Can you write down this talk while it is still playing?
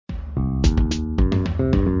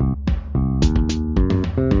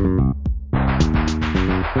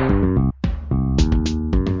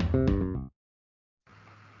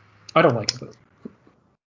I don't like it. But...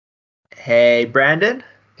 Hey, Brandon.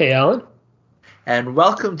 Hey, Alan. And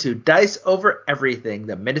welcome to Dice Over Everything,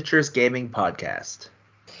 the miniatures gaming podcast.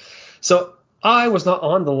 So I was not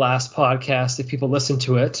on the last podcast, if people listened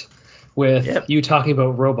to it, with you talking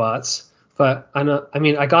about robots. But I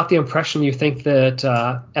got the impression you think that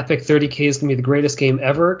Epic 30K is going to be the greatest game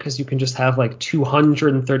ever because you can just have like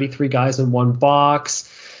 233 guys in one box,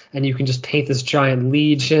 and you can just paint this giant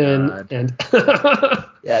legion. And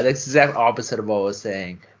yeah, that's the exact opposite of what I was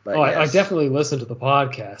saying. But yes. Yes. I definitely listened to the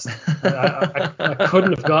podcast. I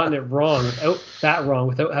couldn't have gotten it wrong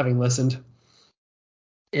without having listened.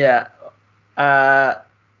 Yeah. I'll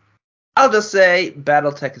just say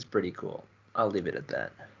BattleTech is pretty cool. I'll leave it at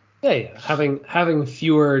that. Yeah. Having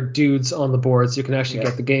fewer dudes on the board so you can actually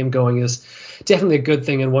get the game going is definitely a good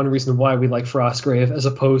thing, and one reason why we like Frostgrave as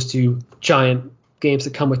opposed to giant games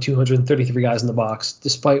that come with 233 guys in the box,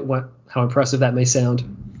 despite how impressive that may sound.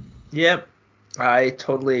 Yep, I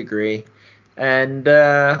totally agree. And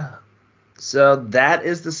so that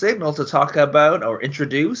is the signal to talk about or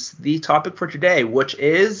introduce the topic for today, which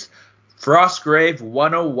is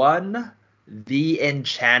Frostgrave101, the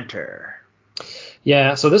Enchanter.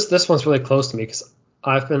 Yeah, so this one's really close to me because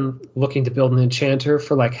I've been looking to build an Enchanter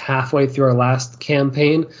for like halfway through our last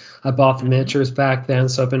campaign. I bought the miniatures back then,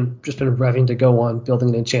 so I've been revving to go on building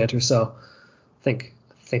an Enchanter. So I think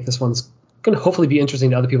this one's going to hopefully be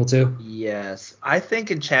interesting to other people too. Yes, I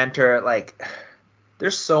think Enchanter,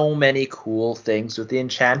 there's so many cool things with the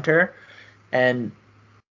Enchanter, and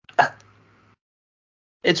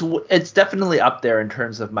it's definitely up there in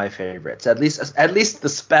terms of my favorites. At least the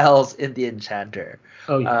spells in the Enchanter.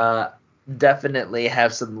 Oh yeah. Definitely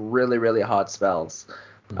have some really, really hot spells.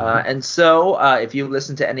 And so if you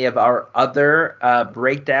listen to any of our other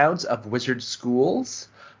breakdowns of wizard schools,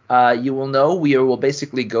 you will know we will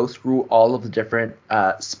basically go through all of the different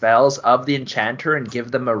spells of the Enchanter and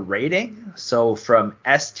give them a rating. So from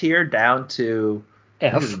S tier down to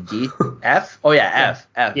F. D, F? Oh yeah,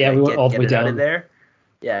 F. Yeah, we went all the way down. Out of there.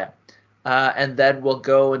 Yeah. And then we'll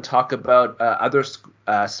go and talk about other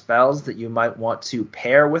spells that you might want to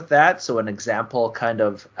pair with that. So an example kind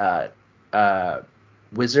of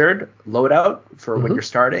wizard loadout for when you're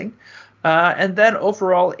starting. And then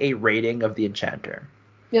overall a rating of the Enchanter.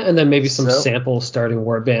 Yeah, and then maybe some sample starting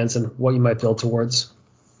warbands and what you might build towards.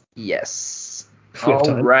 Yes.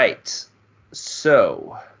 All right.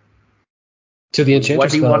 So to the Enchanter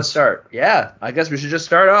what do you want to start? Yeah, I guess we should just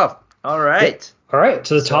start off. All right. Yep. All right,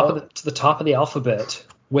 to the top of the alphabet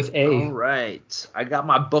with A. All right, I got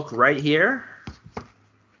my book right here,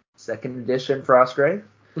 second edition Frostgrave,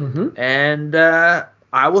 and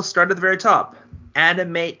I will start at the very top.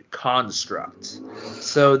 Animate Construct.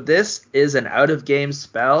 So this is an out-of-game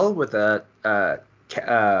spell with a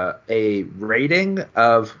rating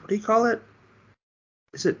of, what do you call it?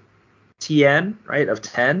 Is it TN, right? Of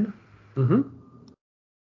 10.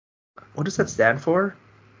 What does that stand for?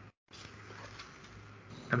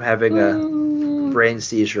 I'm having a brain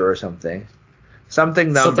seizure or something. Target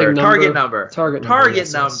number.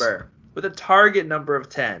 With a target number of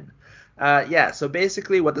 10. So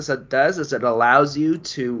basically what this does is it allows you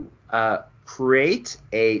to create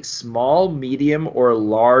a small, medium, or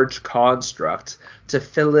large construct to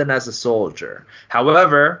fill in as a soldier.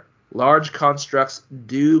 However, large constructs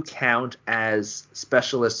do count as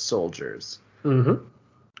specialist soldiers.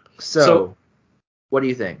 So what do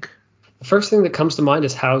you think? The first thing that comes to mind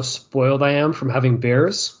is how spoiled I am from having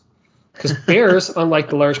bears. Because bears, unlike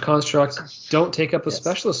the large constructs, don't take up a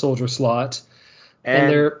specialist soldier slot.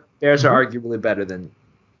 And bears are arguably better than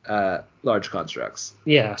large constructs.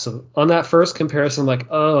 Yeah, so on that first comparison,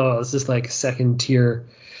 this is like second tier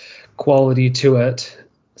quality to it.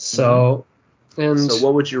 So, so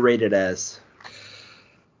what would you rate it as?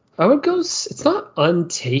 I would go, it's not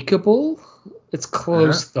untakeable. It's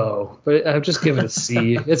close, though, but I would just give it a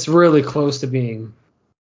C. It's really close to being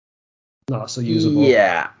not so usable.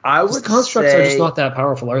 Yeah, I would say... constructs are just not that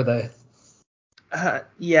powerful, are they?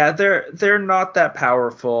 Yeah, they're not that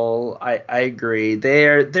powerful. I agree.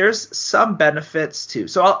 There's some benefits, too.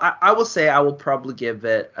 So I will say I will probably give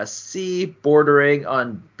it a C, bordering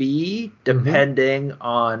on B, depending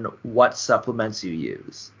on what supplements you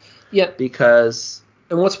use. Yeah. Because...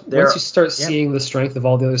 And once you start seeing the strength of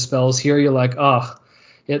all the other spells here, you're like,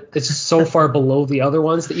 it's so far below the other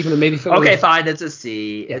ones that even maybe if it fine, it's a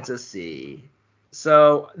C. Yeah. It's a C.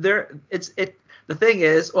 So the thing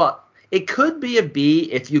is, it could be a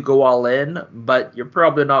B if you go all in, but you're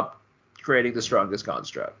probably not creating the strongest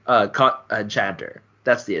construct, Enchanter.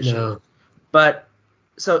 That's the issue. No. But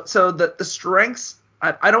so the strengths,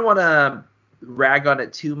 I don't want to rag on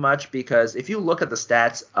it too much because if you look at the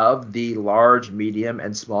stats of the large, medium,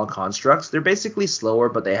 and small constructs, they're basically slower,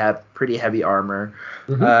 but they have pretty heavy armor.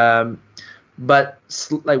 Mm-hmm. But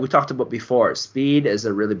like we talked about before, speed is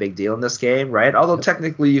a really big deal in this game, right? Although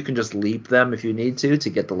technically you can just leap them if you need to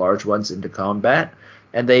get the large ones into combat,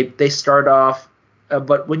 and they start off.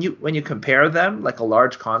 But when you compare them, like a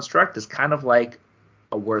large construct is kind of like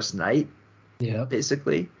a worse knight,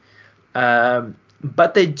 basically.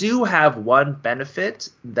 But they do have one benefit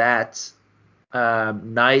that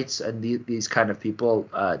knights and these kind of people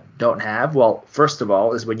don't have. Well, first of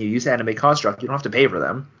all, is when you use animate construct, you don't have to pay for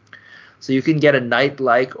them. So you can get a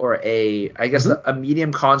knight-like or I guess a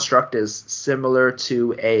medium construct is similar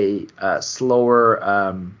to a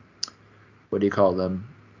slower, what do you call them?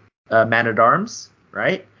 Man-at-arms,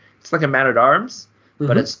 right? It's like a man-at-arms,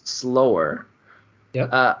 but it's slower.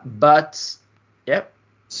 But, yep.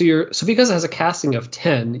 So because it has a casting of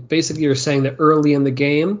 10, basically you're saying that early in the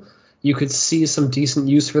game, you could see some decent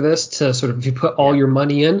use for this to sort of, if you put all your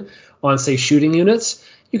money in on, say, shooting units,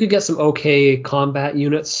 you could get some okay combat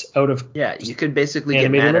units out of. Yeah, you could basically get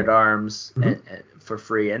man-at-arms for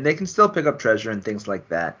free, and they can still pick up treasure and things like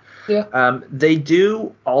that. Yeah. They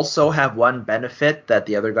do also have one benefit that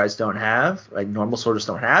the other guys don't have, like normal soldiers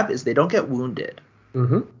don't have, is they don't get wounded.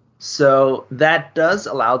 Mm-hmm. So that does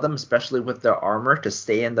allow them, especially with their armor, to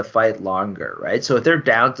stay in the fight longer, right? So if they're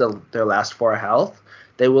down to their last 4 health,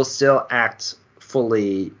 they will still act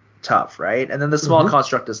fully tough, right? And then the small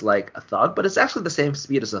construct is like a thug, but it's actually the same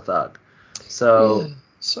speed as a thug. So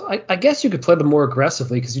I guess you could play them more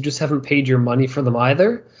aggressively because you just haven't paid your money for them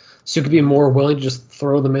either. So you could be more willing to just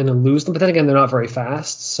throw them in and lose them. But then again, they're not very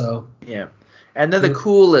fast. So yeah. And then the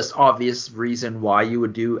coolest obvious reason why you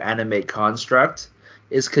would do animate construct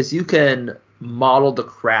is because you can model the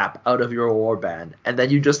crap out of your warband, and then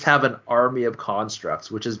you just have an army of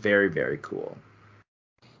constructs, which is very, very cool.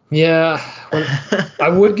 Yeah, I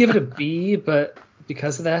would give it a B, but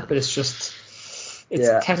because of that, but it's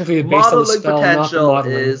technically based on the spell, not the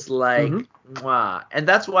modeling. Is like, mwah. And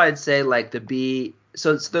that's why I'd say like the B.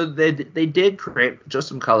 So they did create.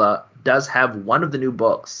 Joseph McCullough does have one of the new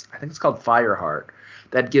books. I think it's called Fireheart,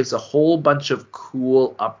 that gives a whole bunch of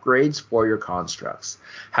cool upgrades for your constructs.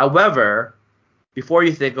 However, before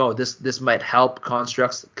you think, oh, this might help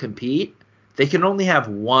constructs compete, they can only have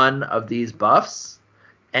one of these buffs,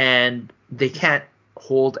 and they can't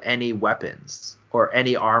hold any weapons or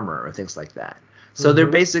any armor or things like that. So they're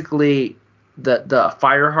basically the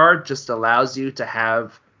Fireheart just allows you to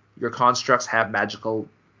have your constructs have magical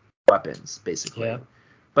weapons, basically. Yeah.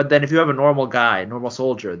 But then if you have a normal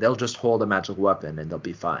soldier, they'll just hold a magical weapon and they'll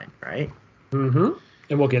be fine, right? Mm-hmm.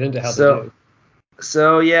 And we'll get into how they do.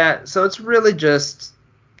 So yeah, so it's really just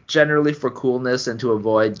generally for coolness and to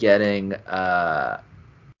avoid getting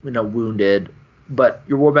wounded. But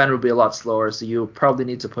your warband will be a lot slower, so you probably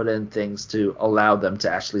need to put in things to allow them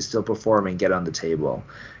to actually still perform and get on the table.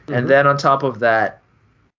 And then on top of that,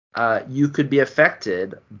 you could be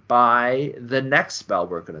affected by the next spell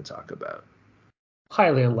we're going to talk about.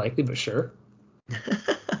 Highly unlikely, but sure.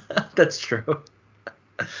 That's true.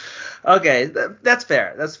 Okay, that's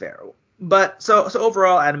fair. That's fair. But so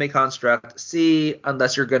overall, anime construct C,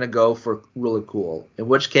 unless you're going to go for really cool, in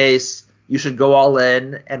which case you should go all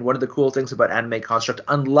in. And one of the cool things about anime construct,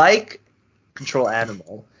 unlike control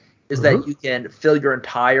animal, is that you can fill your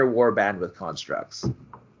entire warband with constructs,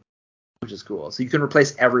 which is cool. So you can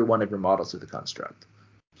replace every one of your models with a construct.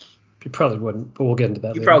 You probably wouldn't, but we'll get into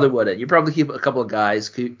that later. Probably wouldn't. You probably keep a couple of guys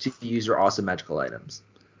to use your awesome magical items.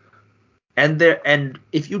 And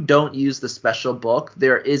if you don't use the special book,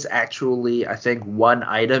 there is actually, I think, one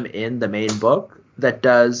item in the main book that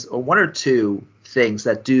does, or one or two things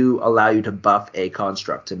that do allow you to buff a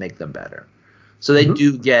construct to make them better. So they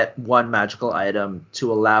do get one magical item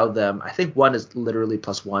to allow them. I think one is literally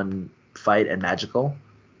 +1 fight and magical.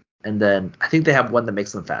 And then I think they have one that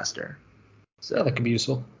makes them faster. So yeah, that could be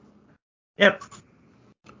useful. Yep.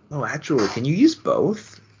 Oh, actually, can you use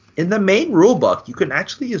both? In the main rulebook, you can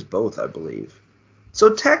actually use both, I believe.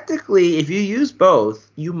 So technically, if you use both,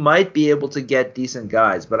 you might be able to get decent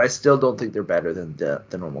guys, but I still don't think they're better than the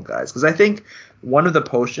normal guys. Because I think one of the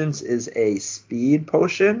potions is a speed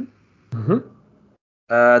potion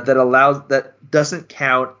that doesn't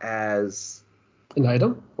count as an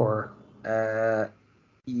item, or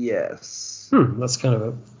yes. That's kind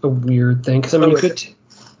of a weird thing. Because I mean, you could.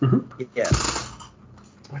 Yeah.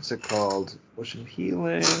 What's it called? Potion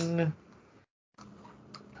healing.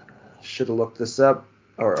 Should have looked this up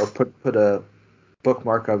or put a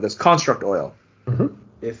bookmark of this. Construct oil.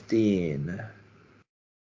 15.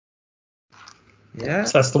 Yeah.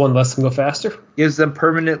 So that's the one lets them go faster? Gives them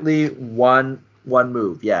permanently one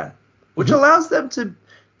move, yeah. Which allows them to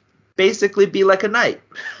basically be like a knight.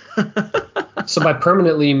 So by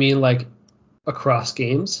permanently you mean like across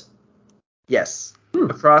games? Yes,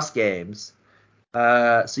 across games.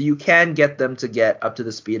 So you can get them to get up to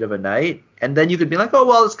the speed of a knight, and then you could be like, oh,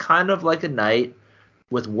 well, it's kind of like a knight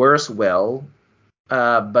with worse will,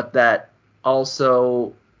 but that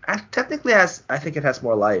also technically I think it has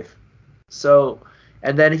more life. So,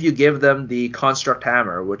 and then if you give them the construct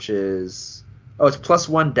hammer, which is, it's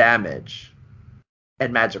 +1 damage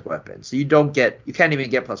and magic weapon. So you can't even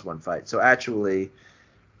get +1 fight. So actually,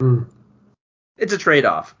 it's a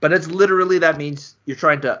trade-off. But it's literally, that means you're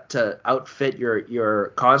trying to outfit your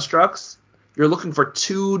constructs. You're looking for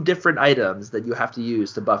 2 different items that you have to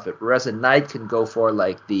use to buff it. Whereas a knight can go for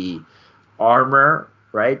like the armor,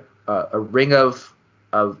 right? A ring of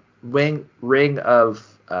what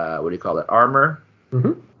do you call it? Armor.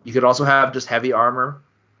 Mm-hmm. You could also have just heavy armor,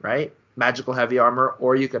 right? Magical heavy armor,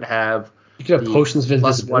 or you could have potions of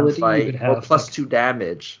invisibility, +1 fight, or +2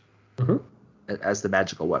 damage as the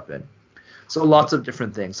magical weapon. So lots of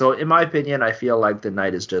different things. So in my opinion, I feel like the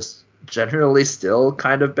knight is just generally still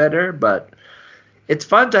kind of better, but it's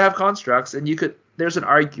fun to have constructs, and there's an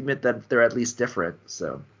argument that they're at least different.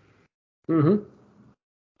 So.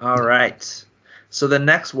 All right. So the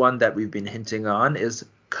next one that we've been hinting on is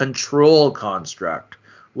control construct,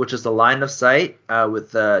 which is the line of sight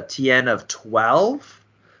with the TN of 12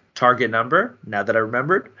 target number, now that I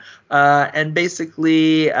remembered. And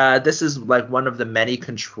basically, this is like one of the many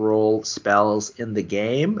control spells in the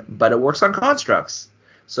game, but it works on constructs.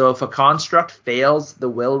 So if a construct fails the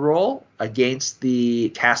will roll against the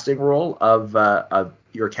casting roll of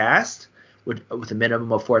your cast with a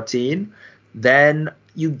minimum of 14, then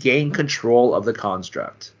you gain control of the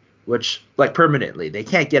construct, which, like, permanently. They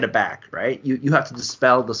can't get it back, right? You have to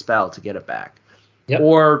dispel the spell to get it back. Yep.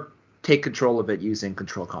 Or take control of it using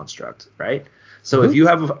control construct, right? So if you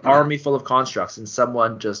have an army full of constructs and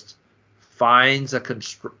someone just finds a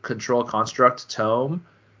control construct tome,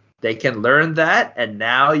 they can learn that, and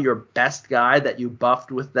now your best guy that you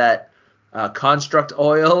buffed with that construct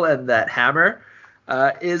oil and that hammer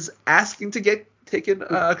is asking to get taken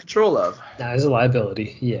control of. That is a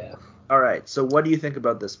liability, yeah. All right, so what do you think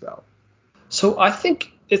about this spell? So I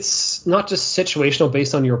think it's not just situational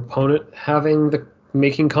based on your opponent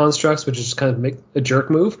making constructs, which is kind of a jerk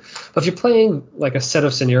move. But if you're playing like a set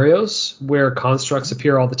of scenarios where constructs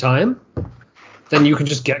appear all the time, then you can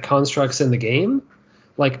just get constructs in the game.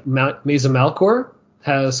 Like Maze of Malkor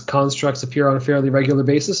has constructs appear on a fairly regular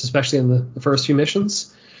basis, especially in the first few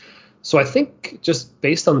missions. So I think just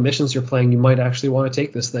based on the missions you're playing, you might actually want to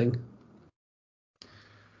take this thing.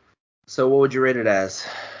 So what would you rate it as?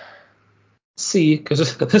 C, because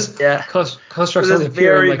constructs only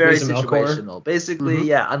appear very, in like very Maze of Malkor. situational.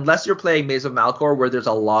 Basically, unless you're playing Maze of Malkor where there's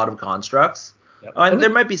a lot of constructs, and there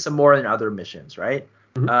might be some more in other missions, right?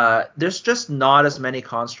 There's just not as many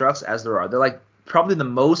constructs as there are. They're like probably the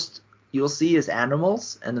most you'll see is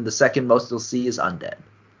animals, and then the second most you'll see is undead,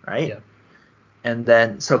 right? Yeah. And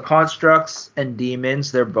then, so constructs and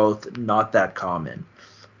demons, they're both not that common.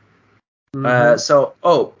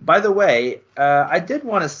 So, by the way, I did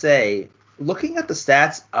want to say, looking at the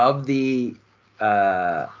stats of the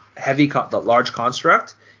the large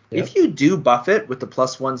construct, if you do buff it with the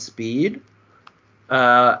 +1 speed,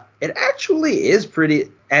 it actually is pretty,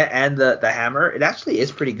 and the hammer, it actually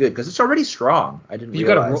is pretty good because it's already strong. I didn't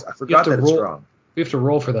realize. I forgot that it's strong. You have to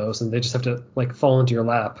roll for those, and they just have to like fall into your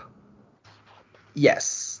lap.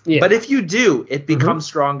 Yes. Yeah. But if you do, it becomes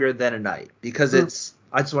stronger than a knight because I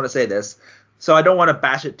just want to say this. So I don't want to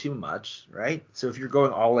bash it too much, right? So if you're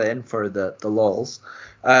going all in for the lulz,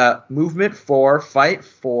 movement 4, fight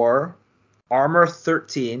 4, armor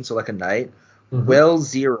 13, so like a knight, will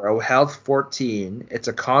 0, health 14. It's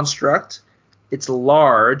a construct. It's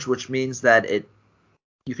large, which means that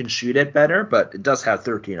you can shoot it better, but it does have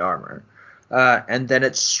 13 armor. And then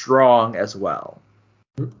it's strong as well.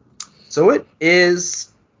 So it is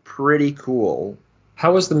pretty cool.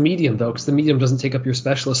 How is the medium, though? Because the medium doesn't take up your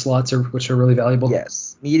specialist slots, which are really valuable.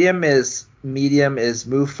 Yes. Medium is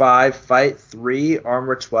move 5, fight 3,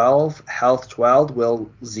 armor 12, health 12,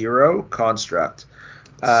 will 0, construct.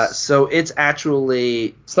 So it's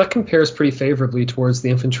actually... So that compares pretty favorably towards the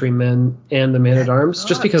infantrymen and the man-at-arms,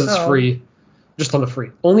 just because it's free. Just on the free.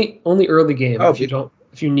 Only early game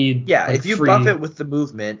if you need... Yeah, like, if you buff it with the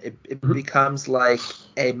movement, it becomes like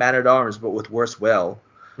a man-at-arms, but with worse will.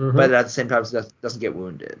 But at the same time, it doesn't get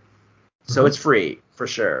wounded. So it's free, for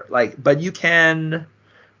sure. But then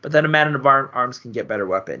a man-at-arms can get better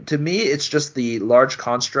weapon. To me, it's just the large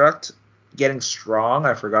construct getting strong.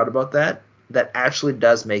 I forgot about that. That actually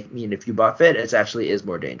does mean if you buff it, it actually is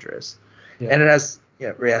more dangerous. Yeah. And it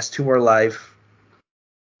has 2 more life.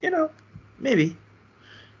 Maybe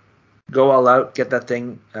go all out, get that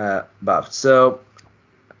thing buffed. So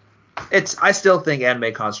I still think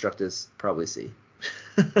anime construct is probably C.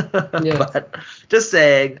 But just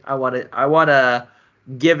saying, I want to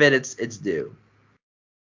give it its due.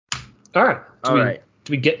 All right.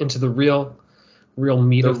 Do we get into the real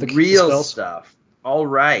meat of the real spells? stuff? All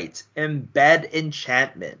right. Embed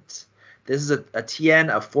enchantment. This is a TN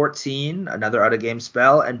of 14, another out of game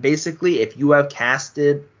spell, and basically if you have cast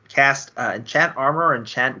enchant armor or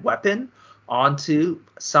enchant weapon onto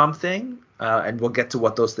something, and we'll get to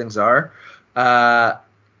what those things are.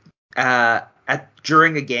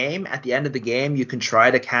 During a game, at the end of the game, you can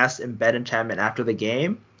try to cast embed enchantment after the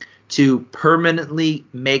game to permanently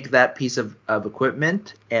make that piece of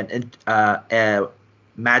equipment and a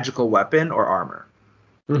magical weapon or armor.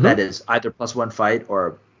 Mm-hmm. That is either +1 fight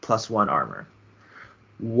or +1 armor.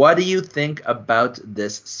 What do you think about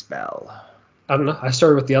this spell? I don't know. I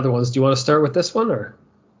started with the other ones. Do you want to start with this one or?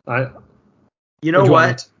 You know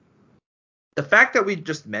what? The fact that we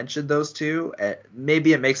just mentioned those two,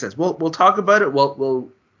 maybe it makes sense. We'll talk about it.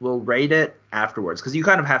 We'll rate it afterwards because you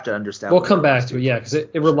kind of have to understand. We'll come back to it, because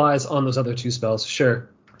it relies on those other 2 spells. Sure.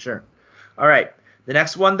 All right. The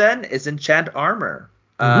next one then is enchant armor.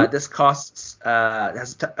 Mm-hmm. This costs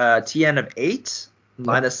has a TN of 8,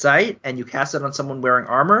 line of sight, and you cast it on someone wearing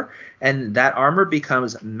armor, and that armor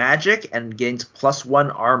becomes magic and gains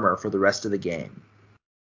 +1 armor for the rest of the game.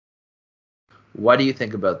 What do you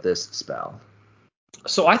think about this spell?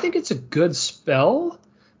 So I think it's a good spell,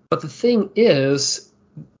 but the thing is,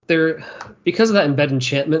 because of that embed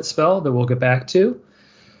enchantment spell that we'll get back to,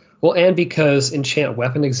 and because enchant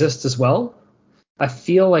weapon exists as well, I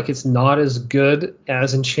feel like it's not as good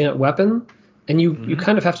as enchant weapon, and you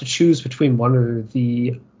kind of have to choose between one or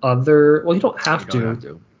the other. Well, you don't have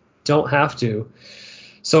to. Don't have to.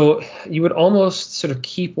 So you would almost sort of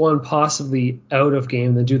keep one possibly out of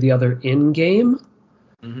game, then do the other in game.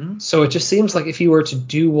 Mm-hmm. So it just seems like if you were to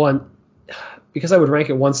do one, because I would rank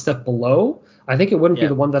it one step below, I think it wouldn't be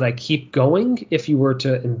the one that I keep going if you were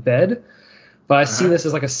to embed. But I see this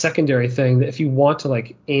as like a secondary thing that if you want to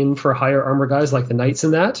like aim for higher armor guys like the knights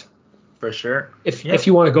in that. For sure. If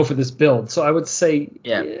you want to go for this build. So I would say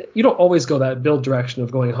you don't always go that build direction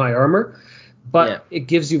of going high armor. But it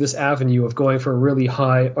gives you this avenue of going for a really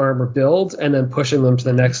high armor build and then pushing them to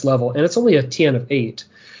the next level. And it's only a TN of 8.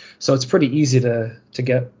 So it's pretty easy to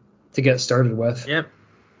get started with. Yep.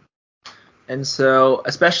 And so,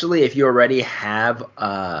 especially if you already have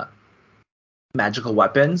magical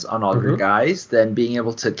weapons on all your guys, then being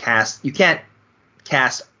able to you can't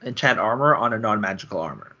cast enchant armor on a non-magical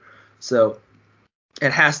armor. So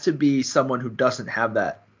it has to be someone who doesn't have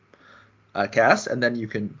that cast, and then you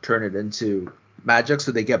can turn it into magic,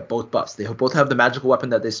 so they get both buffs. They both have the magical weapon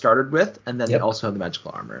that they started with, and then they also have the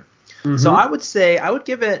magical armor. Mm-hmm. So I would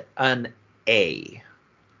give it an A.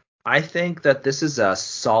 I think that this is a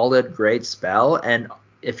solid, great spell, and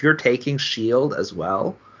if you're taking shield as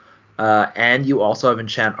well, and you also have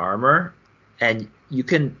enchant armor, and you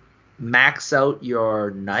can max out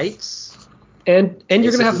your knights. And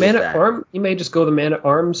you're gonna have man at arm. You may just go the man at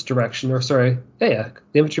arms direction, or sorry, the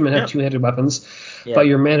infantrymen have 2-handed weapons, but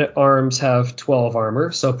your man at arms have 12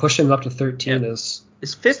 armor. So pushing them up to 13 is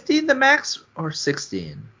 15 the max or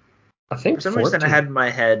 16? I think for some reason I had in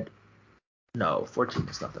my head. No, 14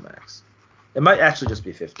 is not the max. It might actually just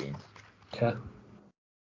be 15. Okay.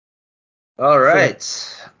 All right.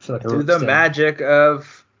 Through the magic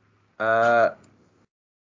of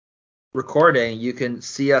recording, you can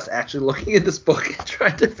see us actually looking at this book and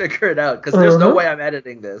trying to figure it out, because there's no way I'm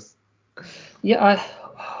editing this. Yeah, I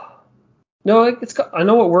know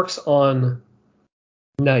it works on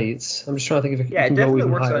knights. I'm just trying to think if it can go even higher. Yeah, it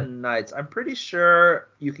definitely works on knights. I'm pretty sure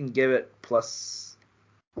you can give it plus.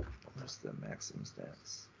 What's the maximum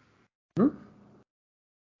stats?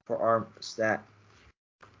 For arm stat.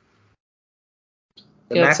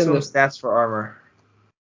 The maximum stats for armor.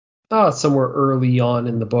 Oh, it's somewhere early on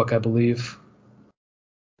in the book, I believe.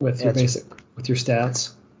 With your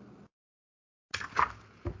stats.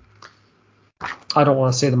 I don't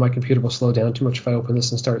want to say that my computer will slow down too much if I open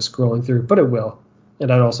this and start scrolling through, but it will.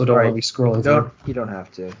 And I also don't want to be scrolling through. You don't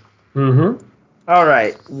have to. Mm-hmm. All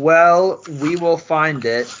right. Well, we will find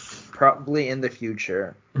it probably in the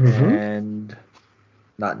future, and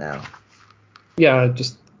not now. Yeah,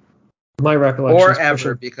 just my recollection. Or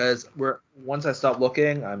ever, because once I stop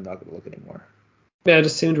looking, I'm not going to look anymore. Yeah, I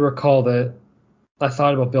just seem to recall that I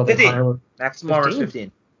thought about building 15. Maximum armor is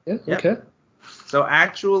 15. Yeah. Okay. So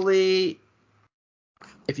actually,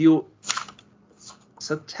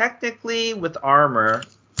 technically with armor,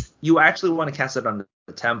 you actually want to cast it on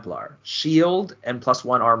the Templar. Shield and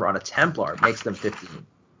 +1 armor on a Templar makes them 15.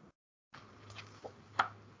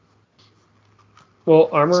 Well,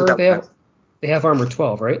 armor, so they have armor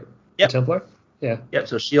 12, right? Yep. The Templar? Yeah. Yep,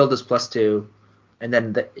 so shield is +2, and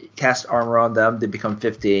then cast armor on them, they become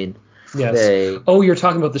 15. Yes. You're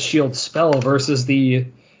talking about the shield spell versus the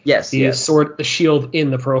sword, the shield in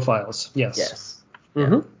the profiles. Yes. Yes.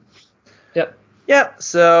 Mm-hmm. Yep. Yep.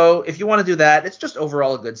 So if you want to do that, it's just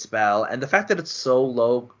overall a good spell, and the fact that it's so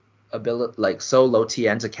low ability, like so low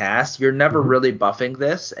TN to cast, you're never really buffing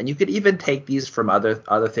this, and you could even take these from other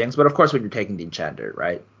things. But of course, when you're taking the Enchanter,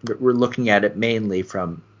 right, we're looking at it mainly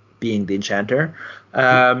from being the Enchanter.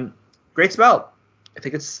 Great spell. I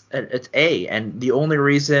think it's A, and the only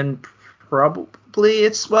reason probably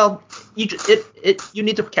it's you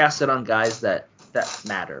need to cast it on guys that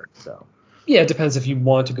matter. So yeah, it depends if you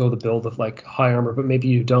want to go the build of like high armor, but maybe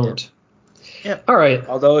you don't. Yeah. All right.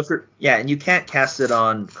 Although and you can't cast it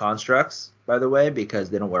on constructs, by the way, because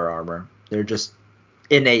they don't wear armor. They're just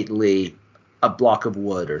innately a block of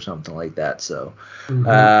wood or something like that. So you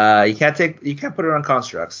can't put it on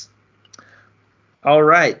constructs. All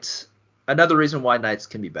right. Another reason why knights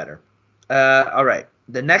can be better. All right.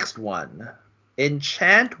 The next one,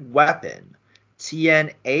 enchant weapon,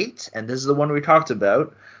 TN 8, and this is the one we talked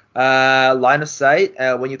about. Line of sight.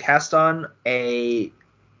 When you cast on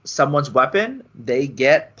someone's weapon, they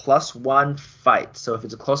get +1 fight. So if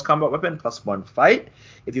it's a close combat weapon, +1 fight.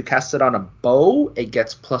 If you cast it on a bow, it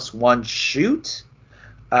gets +1 shoot.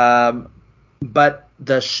 But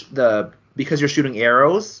because you're shooting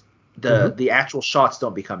arrows, the actual shots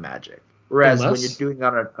don't become magic. Whereas when you're doing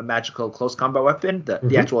on a magical close combat weapon,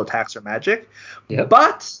 the actual attacks are magic. Yep.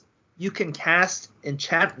 But you can cast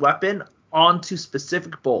enchant weapon onto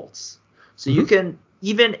specific bolts. So you can,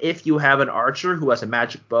 even if you have an archer who has a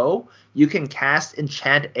magic bow, you can cast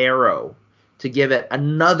enchant arrow to give it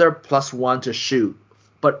another +1 to shoot,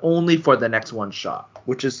 but only for the next one shot,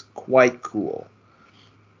 which is quite cool.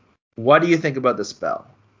 What do you think about the spell?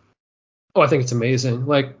 Oh, I think it's amazing.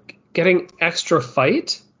 Like getting extra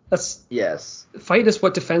fight. Fight is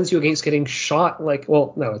what defends you against getting shot. Like,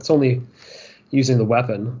 well, no, it's only using the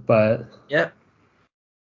weapon, but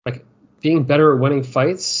like being better at winning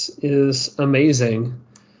fights is amazing.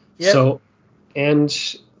 Yep. So, and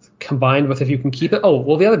combined with if you can keep it. Oh,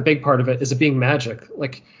 well, the other big part of it is it being magic.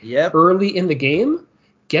 Like early in the game,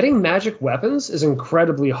 getting magic weapons is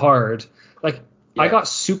incredibly hard. Like I got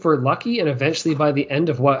super lucky, and eventually by the end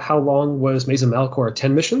of how long was Maze of Malcor?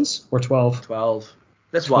 10 missions or 12? 12.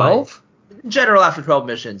 That's 12? Why. In general, after 12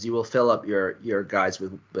 missions, you will fill up your guys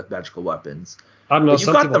with magical weapons. I don't know. But you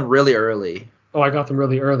got them really early. Oh, I got them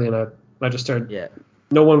really early, and I just started. Yeah.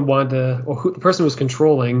 No one wanted to. Or the person who was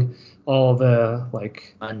controlling all the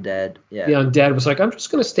undead. Yeah. The undead was like, I'm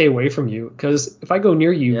just gonna stay away from you because if I go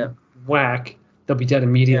near you, whack, they'll be dead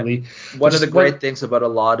immediately. Yeah. One of the great things about a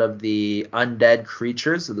lot of the undead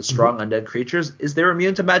creatures, the strong undead creatures, is they're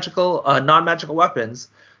immune to non-magical weapons.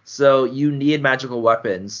 So you need magical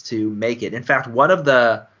weapons to make it. In fact, one of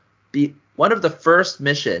the first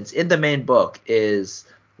missions in the main book is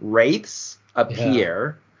wraiths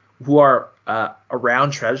appear who are around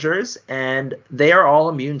treasures, and they are all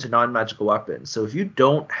immune to non-magical weapons. So if you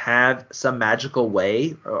don't have some magical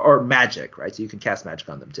way, or magic, right? So you can cast magic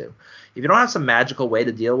on them too. If you don't have some magical way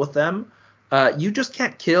to deal with them, you just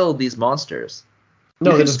can't kill these monsters.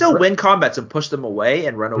 No, you can still win combats and push them away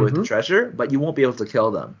and run away with the treasure, but you won't be able to kill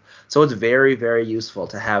them. So it's very, very useful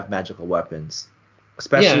to have magical weapons,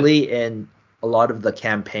 especially in a lot of the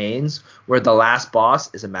campaigns where the last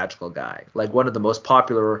boss is a magical guy. Like one of the most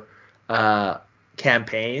popular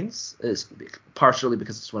campaigns, is partially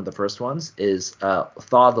because it's one of the first ones, is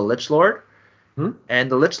Thaw the Lich Lord. And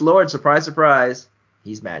the Lich Lord, surprise, surprise,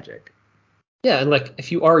 he's magic. Yeah, and like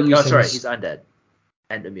if you are using... Oh, sorry, he's undead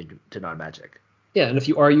and immune to non-magic. Yeah, and if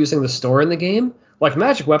you are using the store in the game, like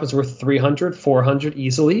magic weapons are worth 300, 400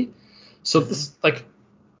 easily. So this, like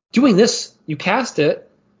doing this, you cast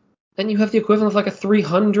it, and you have the equivalent of like a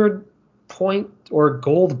 300 point or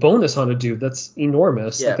gold bonus on a dude. That's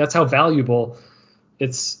enormous. Yeah. Like that's how valuable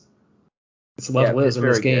its level is in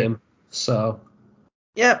this game. Good. So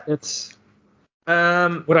it's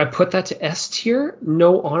would I put that to S tier?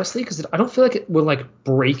 No, honestly, because I don't feel like it would like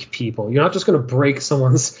break people. You're not just going to break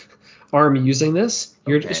someone's arm using this.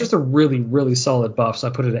 It's just a really, really solid buff, so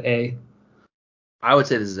I put it at A. I would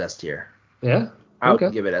say this is S tier. Yeah? I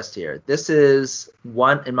would give it S tier. This is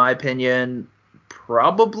one, in my opinion,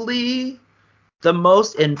 probably the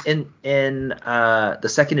most in the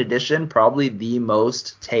second edition, probably the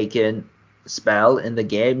most taken spell in the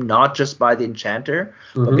game, not just by the Enchanter,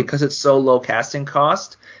 but because it's so low casting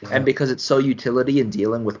cost and because it's so utility in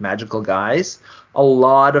dealing with magical guys, a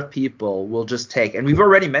lot of people will just take, and we've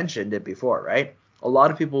already mentioned it before, right? A lot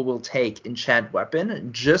of people will take Enchant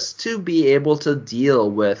Weapon just to be able to deal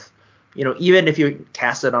with, even if you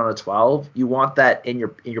cast it on a 12, you want that in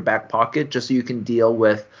your back pocket just so you can deal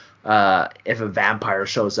with if a vampire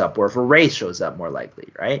shows up or if a wraith shows up, more likely,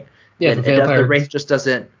 right? Yeah, the wraith just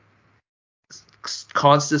doesn't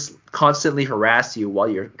constantly harass you while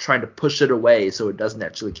you're trying to push it away so it doesn't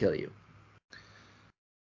actually kill you.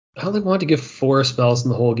 I only wanted to give 4 spells in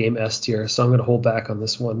the whole game S tier, so I'm going to hold back on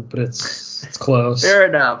this one, but it's close. Fair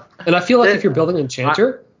enough. And I feel like if you're building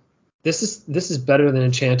Enchanter, this is better than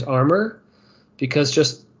Enchant Armor, because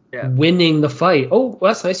just winning the fight. Oh,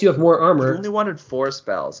 well, that's nice. You have more armor. You only wanted 4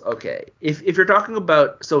 spells. Okay. If you're talking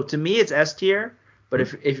about, so to me it's S tier, but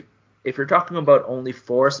if you're talking about only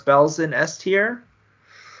 4 spells in S tier,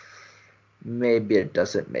 maybe it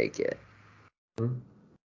doesn't make it.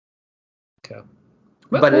 Okay.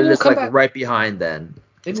 But it is like right behind then.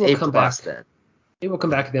 Maybe we'll come back then. Maybe we'll come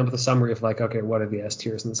back at the end with a summary of like, okay, what are the S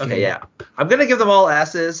tiers in this game? Okay, yeah. I'm gonna give them all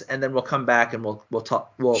S's, and then we'll come back and we'll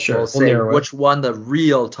talk. We'll say which one the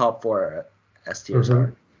real top 4 S tiers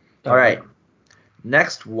are. All right.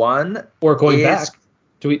 Next one. Or going back.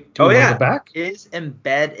 Do we want to go back? Is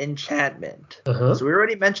Embed Enchantment. So we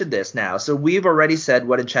already mentioned this now. So we've already said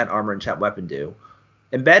what Enchant Armor and Enchant Weapon do.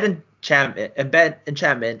 Embed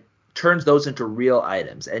Enchantment turns those into real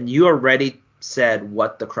items. And you already said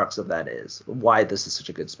what the crux of that is. Why this is such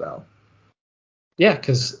a good spell. Yeah,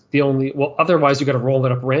 because otherwise you got to roll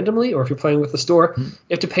it up randomly, or if you're playing with the store, you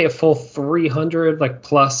have to pay a full 300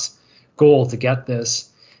 plus gold to get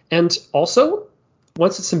this. And also,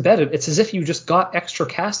 once it's embedded, it's as if you just got extra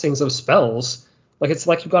castings of spells. Like it's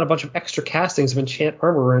like you got a bunch of extra castings of Enchant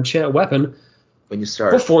Armor or Enchant Weapon when you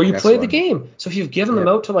start before you play the game. So if you've given them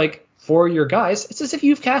out to for your guys, it's as if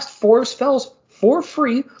you've cast 4 spells for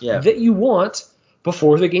free that you want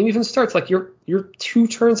before the game even starts. Like you're 2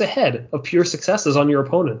 turns ahead of pure successes on your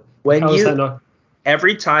opponent.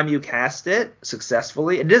 Every time you cast it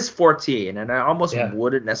successfully, it is 14, and I almost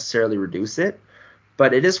wouldn't necessarily reduce it.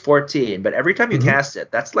 But it is 14. But every time you cast it,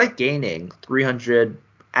 that's like gaining 300,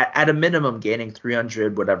 at a minimum, gaining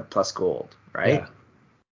 300 whatever plus gold, right? Yeah.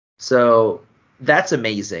 So that's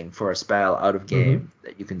amazing for a spell out of game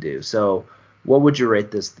that you can do. So what would you rate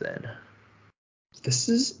this then? This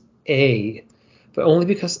is A, but only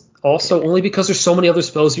because there's so many other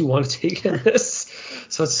spells you want to take in this.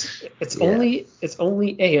 So it's only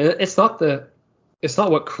A. And it's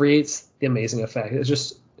not what creates the amazing effect. It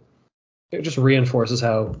just reinforces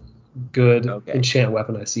how good Enchant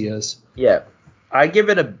Weapon I see is. Yeah. I give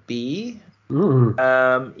it a B.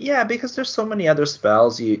 Because there's so many other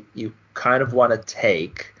spells you kind of want to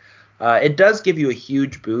take. It does give you a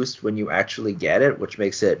huge boost when you actually get it, which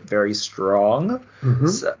makes it very strong.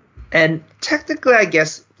 So, and technically, I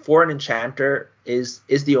guess for an Enchanter is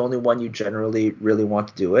the only one you generally really want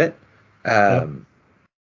to do it.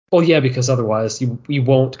 Well, yeah, because otherwise you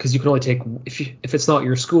won't, because you can only take if it's not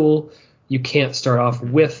your school. You can't start off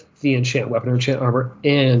with the Enchant Weapon or Enchant Armor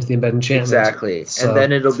and the Embed Enchantment. Exactly. So, and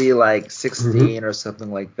then it'll be like 16 or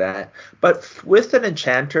something like that. But with an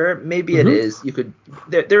Enchanter, maybe it is. You could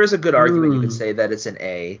there is a good argument you could say that it's an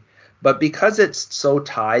A. But because it's so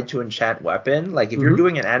tied to Enchant Weapon, like if you're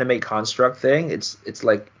doing an animate construct thing, it's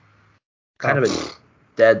like kind of a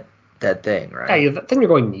dead thing, right? Yeah, then you're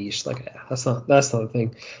going niche. Like that's not the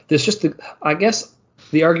thing. There's just I guess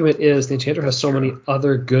the argument is the Enchanter has so many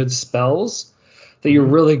other good spells that you're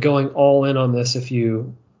really going all in on this if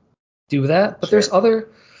you do that. But there's the other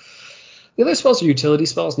spells are utility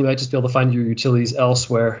spells, and you might just be able to find your utilities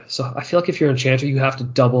elsewhere. So I feel like if you're an Enchanter, you have to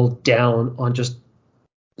double down on just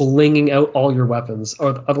blinging out all your weapons,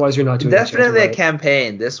 or otherwise you're not doing definitely a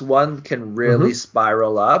campaign. This one can really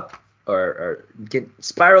spiral up or get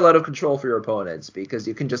spiral out of control for your opponents because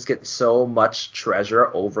you can just get so much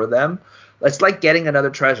treasure over them. It's like getting another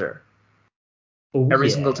treasure every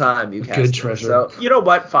single time you cast good it. Treasure. So you know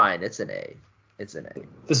what? Fine, it's an A. It's an A.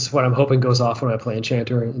 This is what I'm hoping goes off when I play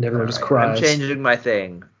Enchanter and everyone just cries. I'm changing my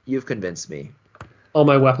thing. You've convinced me. All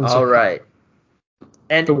my weapons. All right.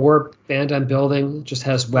 And the warband I'm building just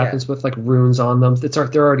has weapons with like runes on them.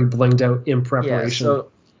 They're already blinged out in preparation. Yeah,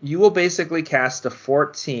 so you will basically cast a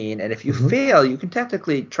 14, and if you fail, you can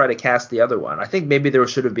technically try to cast the other one. I think maybe there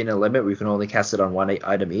should have been a limit where you can only cast it on one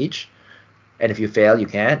item each. And if you fail, you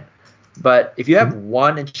can't. But if you have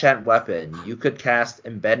one enchant weapon, you could cast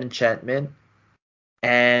Embed Enchantment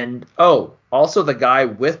And also the guy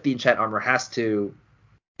with the enchant armor has to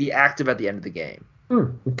be active at the end of the game.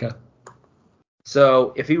 Okay.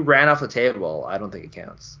 So if he ran off the table, I don't think it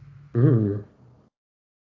counts.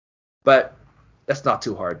 But that's not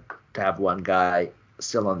too hard to have one guy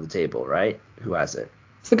still on the table, right? Who has it?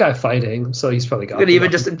 It's the guy fighting, so he's probably got it. You could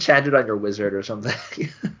even just enchant it on your wizard or something.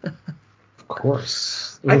 Of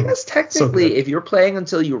course. I guess technically, if you're playing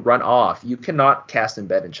until you run off, you cannot cast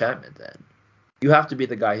embed enchantment then. You have to be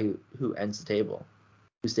the guy who ends the table,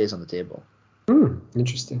 who stays on the table.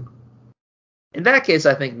 Interesting. In that case,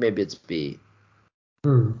 I think maybe it's B.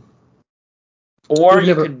 Or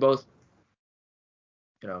you can both,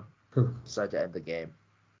 decide to end the game.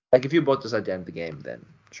 Like if you both decide to end the game, then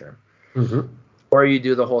sure. Or you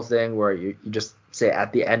do the whole thing where you just say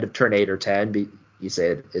at the end of turn 8 or 10, you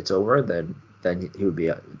say it's over, then he would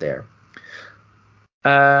be there.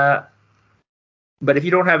 But if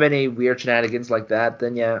you don't have any weird shenanigans like that,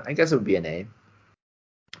 then yeah, I guess it would be an A.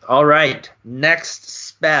 All right, next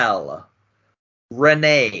spell,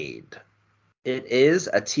 Grenade. It is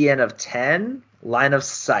a TN of 10, line of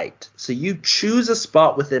sight. So you choose a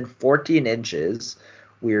spot within 14 inches,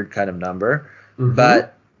 weird kind of number,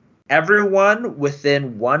 but everyone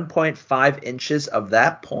within 1.5 inches of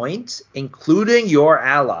that point, including your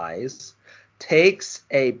allies, takes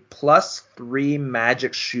a +3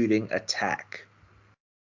 magic shooting attack.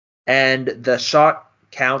 And the shot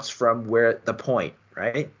counts from where the point,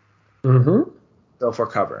 right? So for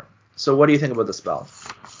cover. So what do you think about the spell?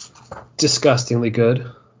 Disgustingly good.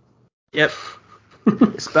 Yep.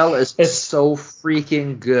 The spell is so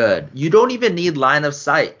freaking good. You don't even need line of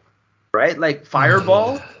sight, right? Like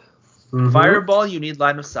Fireball. Fireball, you need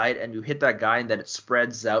line of sight, and you hit that guy, and then it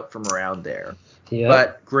spreads out from around there. Yep.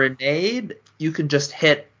 But Grenade, you can just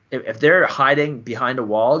hit. If they're hiding behind a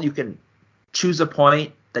wall, you can choose a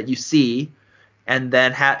point that you see, and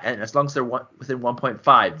then and as long as they're within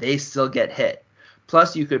 1.5, they still get hit.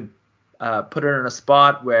 Plus, you could put it in a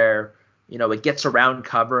spot where it gets around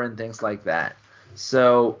cover and things like that.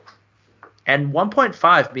 So, and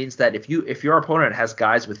 1.5 means that if your opponent has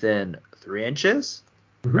guys within 3 inches,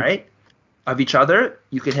 right, of each other,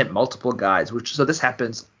 you can hit multiple guys. So this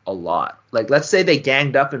happens a lot. Like let's say they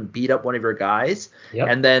ganged up and beat up one of your guys,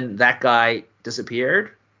 and then that guy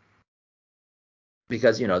disappeared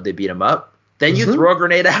because they beat him up. Then you throw a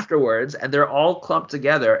grenade afterwards, and they're all clumped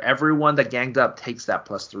together. Everyone that ganged up takes that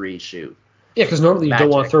 +3 shoot. Yeah, because normally you don't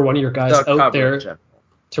want to throw one of your guys out there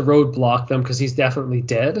to roadblock them because he's definitely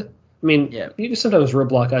dead. I mean, you do sometimes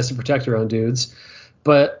roadblock guys to protect your own dudes,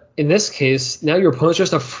 but in this case, now your opponent's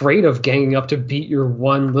just afraid of ganging up to beat your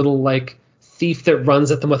one little thief that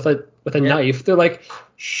runs at them with a knife. They're like,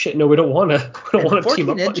 shit, no, we don't want to team up.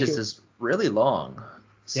 14 inches is really long,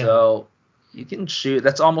 so you can shoot.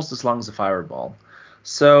 That's almost as long as a fireball.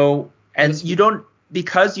 So, and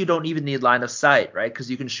because you don't even need line of sight, right?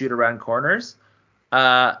 Because you can shoot around corners.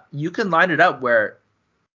 You can line it up where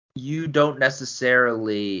you don't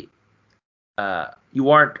necessarily, you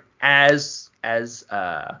aren't as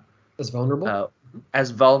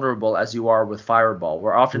vulnerable as you are with fireball,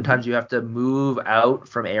 where oftentimes you have to move out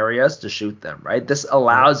from areas to shoot them, right? This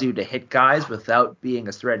allows you to hit guys without being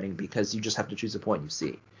as threatening because you just have to choose a point you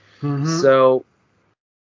see. So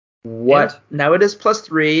now it is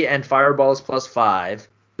 +3 and fireball is +5.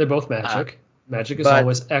 They're both magic. Magic is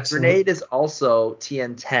always excellent. Grenade is also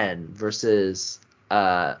TN10 versus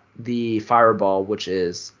the fireball, which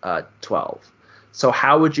is 12. So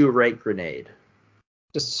how would you rate Grenade?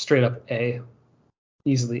 Just straight up A.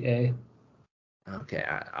 Easily A. Okay,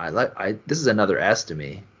 this is another S to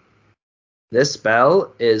me. This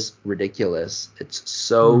spell is ridiculous. It's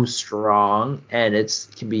so strong, and it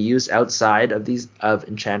can be used outside of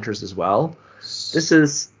enchanters as well. This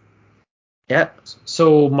is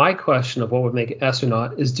So my question of what would make it S or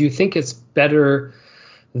not is, do you think it's better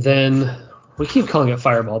than, we keep calling it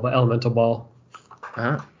fireball, but elemental ball?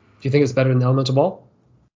 Do you think it's better than elemental ball?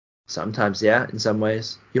 Sometimes, yeah, in some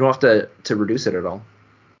ways. You don't have to reduce it at all.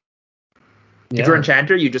 If you're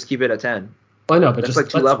enchanter, you just keep it at 10. Well, I know, but that's like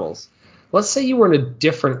 2 levels. Let's say you were in a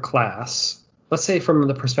different class. Let's say from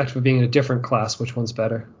the perspective of being in a different class, which one's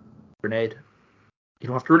better? Grenade. You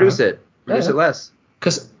don't have to reduce it. Reduce it less.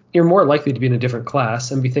 Because you're more likely to be in a different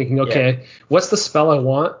class and be thinking, okay, what's the spell I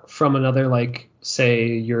want from another,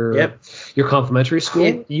 say your complementary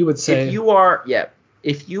school? You would say if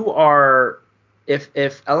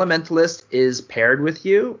Elementalist is paired with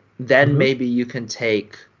you, then maybe you can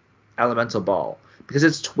take Elemental Ball. Because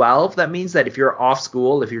it's 12, that means that if you're off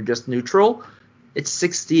school, if you're just neutral, it's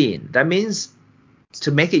 16. That means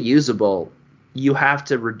to make it usable, you have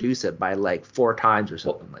to reduce it by like 4 times or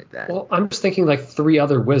something like that. Well, I'm just thinking like 3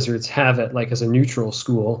 other wizards have it like as a neutral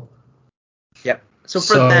school. Yep. So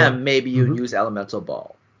for them, maybe you use Elemental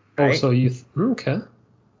Ball. Right? Oh, so okay.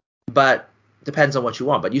 But depends on what you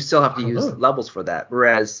want. But you still have to use levels for that.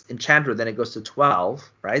 Whereas Enchanter, then it goes to 12,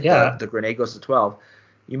 right? Yeah. The grenade goes to 12.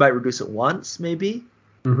 You might reduce it once, maybe.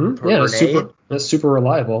 Mm-hmm. Yeah, it's super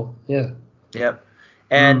reliable. Yeah. Yep.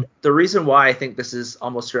 And the reason why I think this is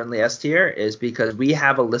almost certainly S tier is because we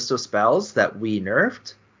have a list of spells that we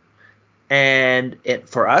nerfed, and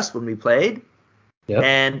for us when we played,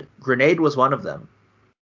 and Grenade was one of them.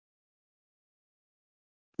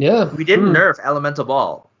 Yeah. We didn't nerf Elemental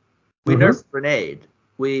Ball. We nerfed Grenade.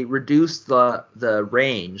 We reduced the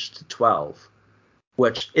range to 12,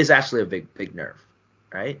 which is actually a big nerf,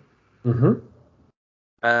 right? Mm-hmm.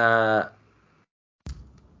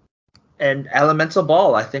 And Elemental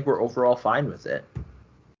Ball, I think we're overall fine with it.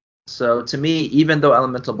 So to me, even though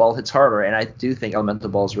Elemental Ball hits harder, and I do think Elemental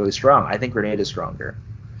Ball is really strong, I think Grenade is stronger.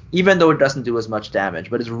 Even though it doesn't do as much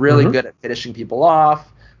damage, but it's really good at finishing people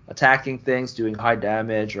off, attacking things, doing high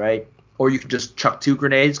damage, right? Or you can just chuck 2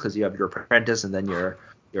 grenades because you have your apprentice and then your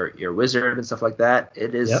wizard and stuff like that.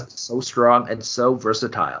 It is so strong and so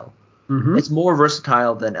versatile. Mm-hmm. It's more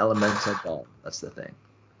versatile than Elemental Ball. That's the thing.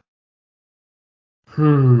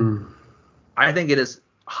 I think it is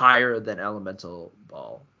higher than Elemental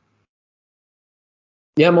Ball.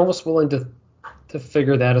 Yeah, I'm almost willing to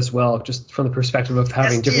figure that as well, just from the perspective of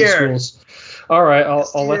having different schools. All right,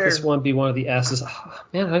 I'll let this one be one of the S's. Oh,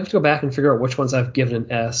 man, I have to go back and figure out which ones I've given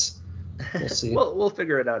an S. We'll see. we'll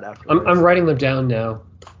figure it out afterwards. I'm writing them down now.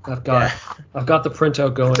 I've got the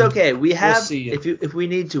printout going. It's okay. We have if we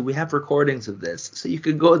need to, we have recordings of this, so you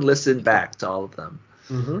can go and listen back to all of them.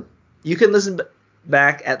 Mm-hmm. You can listen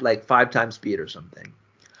back at like 5 times speed or something.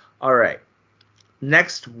 All right.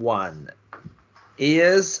 Next one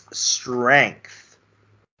is Strength.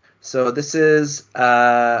 So this is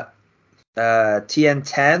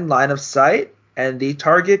TN10 line of sight, and the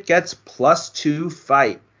target gets +2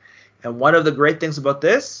 fight. And one of the great things about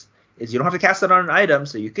this is you don't have to cast it on an item,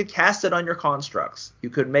 so you could cast it on your constructs.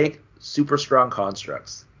 You could make super strong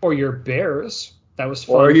constructs. Or your bears. That was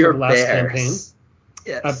fun from last campaign.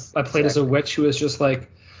 Yes. I played as a witch who was just like,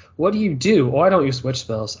 what do you do? Oh, I don't use witch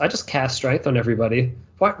spells. I just cast strength on everybody.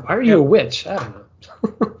 Why are you a witch? I don't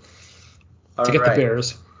know. To get the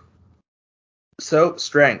bears. So,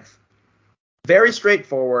 strength. Very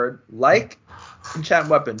straightforward, like enchant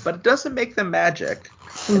weapon, but it doesn't make them magic.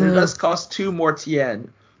 And it does cost 2 more TN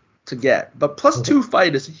to get. But +2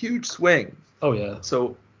 fight is a huge swing. Oh, yeah.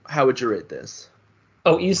 So, how would you rate this?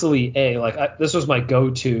 Oh, easily A. This was my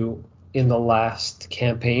go-to in the last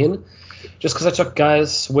campaign, just because I took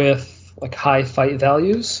guys with like high fight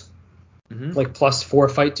values, like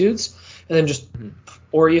 +4 fight dudes, and then just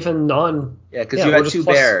or even non. Yeah, because you had 2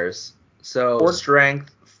 bears, so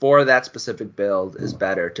strength for that specific build is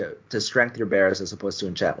better to strength your bears as opposed to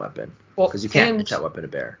enchant weapon, because you can't enchant weapon a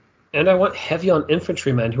bear. And I went heavy on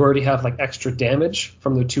infantrymen who already have like extra damage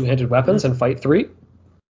from their 2-handed weapons and fight 3.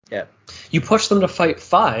 Yeah. You push them to fight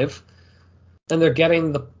 5, and they're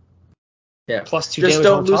getting the +2 just damage. Just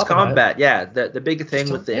don't on lose top combat. Yeah, the big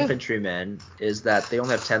thing with the infantrymen is that they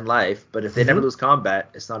only have 10 life, but if they never lose combat,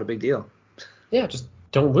 it's not a big deal. Yeah, just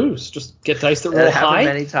don't lose. Just get dice that roll high,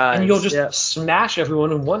 many times. And you'll just smash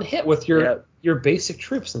everyone in one hit with your basic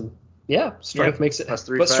troops. And strength makes it.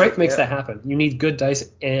 But strength makes that happen. You need good dice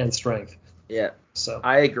and strength. Yeah. So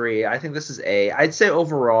I agree. I think this is A. I'd say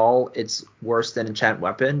overall it's worse than enchant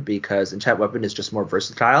weapon because enchant weapon is just more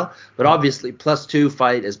versatile. But obviously +2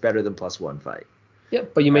 fight is better than +1 fight. Yeah,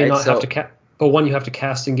 but you may not have to but one you have to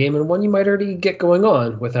cast in game, and one you might already get going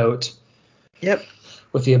on without. Yep.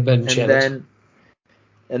 With the enchanted.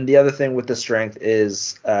 And the other thing with the strength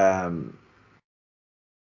is, but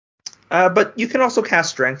you can also cast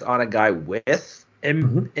strength on a guy with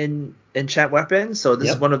in enchant weapon. So this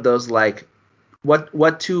is one of those like,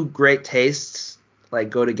 what 2 great tastes like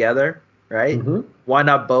go together, right? Why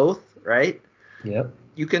not both, right? Yep.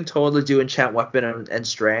 You can totally do enchant weapon and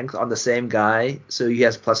strength on the same guy, so he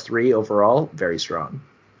has +3 overall, very strong.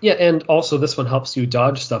 Yeah, and also this one helps you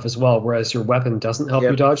dodge stuff as well, whereas your weapon doesn't help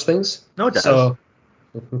you dodge things. No, it does. So,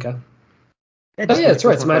 okay. That's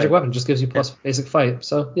right. It's a magic weapon. It just gives you plus basic fight.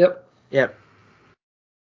 So, yep.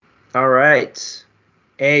 All right.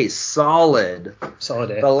 A solid.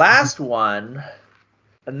 Solid A. The last one,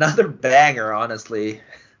 another banger, honestly.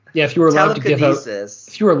 Yeah, if you were allowed to give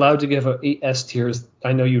out 8 S tiers,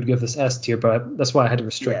 I know you would give this S tier, but that's why I had to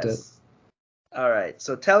restrict it. All right.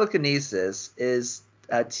 So telekinesis is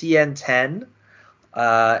TN10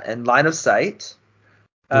 and line of sight.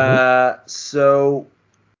 So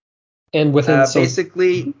and within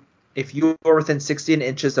basically, if you are within 16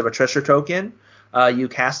 inches of a treasure token, you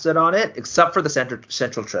cast it on it, except for the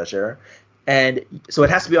central treasure, and so it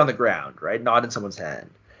has to be on the ground, right? Not in someone's hand.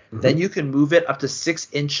 Then you can move it up to 6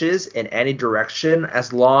 inches in any direction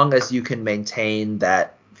as long as you can maintain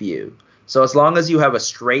that view. So as long as you have a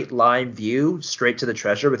straight line view straight to the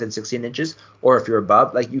treasure within 16 inches, or if you're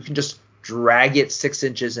above, like you can just drag it 6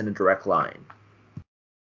 inches in a direct line.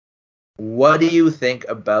 What do you think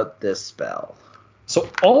about this spell? So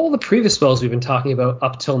all the previous spells we've been talking about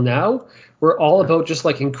up till now were all about just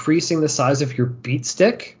like increasing the size of your beat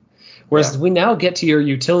stick, whereas we now get to your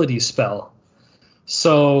utility spell.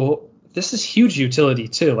 So this is huge utility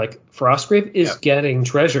too. Like Frostgrave is getting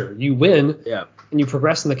treasure. You win, and you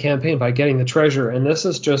progress in the campaign by getting the treasure. And this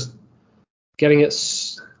is just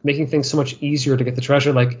making things so much easier to get the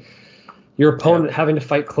treasure. Like your opponent having to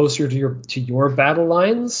fight closer to your battle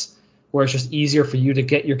lines, where it's just easier for you to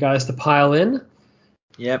get your guys to pile in.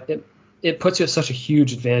 Yep. It puts you at such a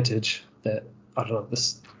huge advantage that I don't know.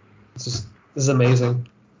 This is amazing.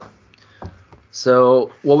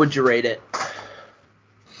 So what would you rate it?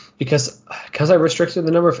 Because I restricted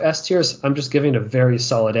the number of S tiers, I'm just giving it a very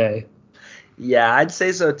solid A. Yeah, I'd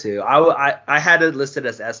say so too. I had it listed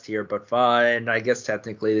as S tier, but fine. I guess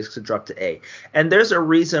technically this could drop to A. And there's a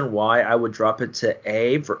reason why I would drop it to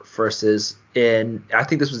A versus I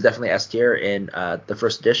think this was definitely S tier in the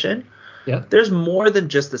first edition. Yeah. There's more than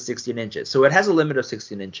just the 16 inches. So it has a limit of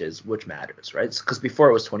 16 inches, which matters, right? Because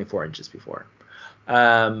before it was 24 inches before.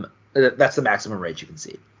 That's the maximum range you can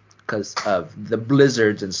see because of the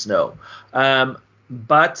blizzards and snow.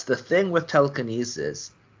 But the thing with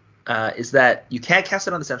telekinesis is that you can't cast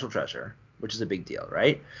it on the central treasure, which is a big deal,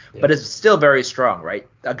 right? Yeah. But it's still very strong, right?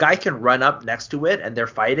 A guy can run up next to it and they're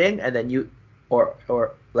fighting, and then you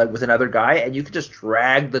or like with another guy, and you can just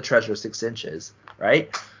drag the treasure 6 inches,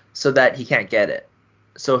 right? So that he can't get it.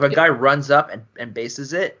 So if a guy runs up and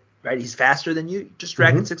bases it, right, he's faster than you, just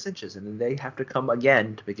drag it 6 inches, and then they have to come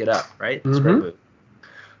again to pick it up, right? It's a great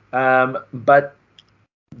move. But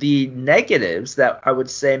the negatives that I would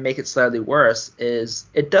say make it slightly worse is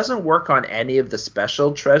it doesn't work on any of the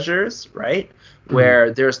special treasures, right?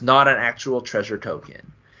 Where there's not an actual treasure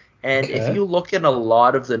token. And if you look at a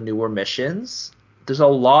lot of the newer missions, there's a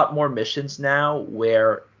lot more missions now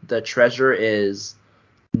where the treasure is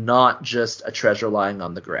not just a treasure lying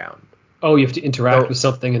on the ground. Oh, you have to interact with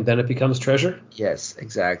something and then it becomes treasure? Yes,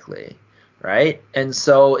 exactly. Right? And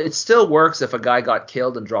so it still works if a guy got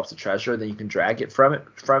killed and drops a treasure, then you can drag it from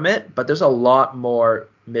it. But there's a lot more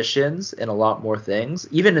missions and a lot more things,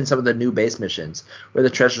 even in some of the new base missions, where the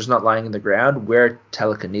treasure's not lying in the ground, where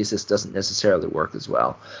telekinesis doesn't necessarily work as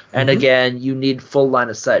well. And again, you need full line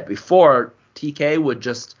of sight. Before, TK would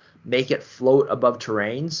just make it float above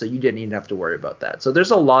terrain, so you didn't even have to worry about that. So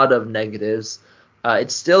there's a lot of negatives.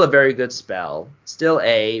 It's still a very good spell, still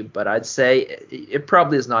A, but I'd say it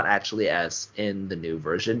probably is not actually S in the new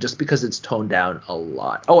version, just because it's toned down a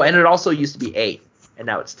lot. Oh, and it also used to be 8, and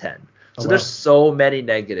now it's 10. So there's so many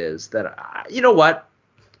negatives that, you know what?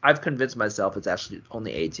 I've convinced myself it's actually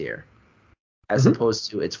only A tier, as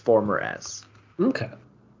opposed to its former S. Okay.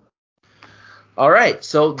 All right,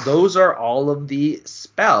 so those are all of the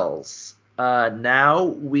spells. Now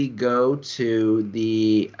we go to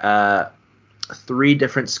the 3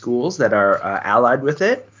 different schools that are allied with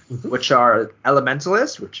it, which are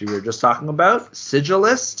Elementalist, which you were just talking about,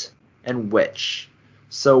 Sigilist, and Witch.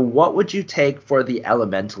 So what would you take for the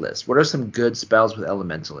Elementalist? What are some good spells with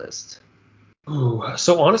Elementalist? Ooh,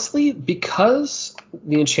 so honestly, because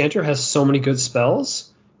the Enchanter has so many good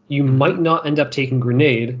spells, you might not end up taking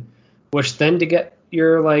Grenade, which then to get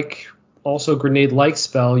your also Grenade-like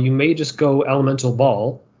spell, you may just go Elemental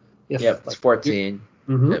Ball. It's 14.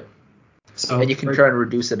 Yep. So, and you can try and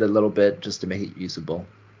reduce it a little bit just to make it usable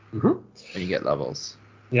when you get levels.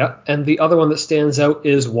 Yeah, and the other one that stands out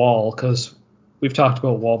is Wall, because we've talked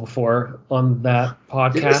about Wall before on that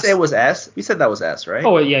podcast. Did we say it was S? We said that was S, right?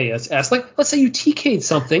 Oh, yeah, it's S. Like, let's say you TK'd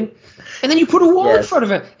something, and then you put a wall in front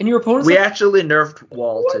of it, and your opponent's actually nerfed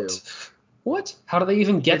Wall, too. What? How do they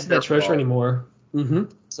even get to that treasure anymore?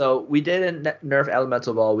 So we didn't nerf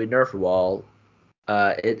Elemental Ball. We nerfed Wall.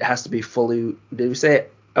 It has to be fully... Did we say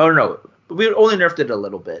it? Oh, no. We only nerfed it a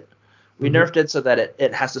little bit. We nerfed it so that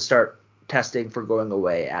it has to start testing for going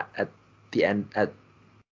away at the end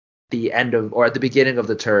of, or at the beginning of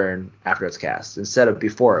the turn after it's cast, instead of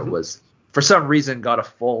before it was, for some reason, got a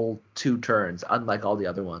full 2 turns, unlike all the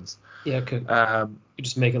other ones. Yeah, okay. You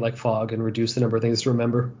just make it like Fog and reduce the number of things to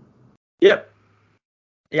remember. Yep.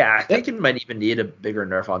 Yeah, I think it might even need a bigger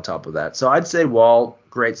nerf on top of that. So I'd say Wall,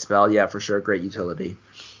 great spell, yeah, for sure, great utility.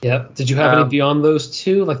 Yeah. Did you have any beyond those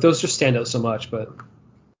two? Like those just stand out so much, but.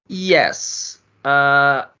 Yes.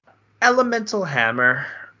 Elemental Hammer.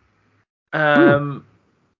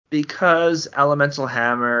 Because Elemental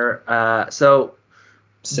Hammer. So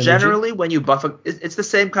synergy? Generally, when you buff it's the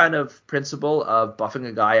same kind of principle of buffing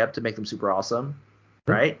a guy up to make them super awesome,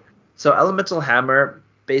 right? So Elemental Hammer,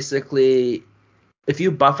 basically, if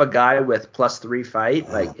you buff a guy with +3 fight,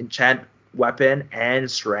 like enchant weapon and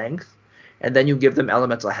strength, and then you give them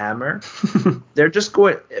Elemental Hammer, they're just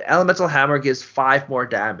going. Elemental Hammer gives 5 more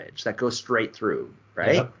damage that goes straight through,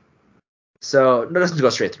 right? Yep. So no, it doesn't go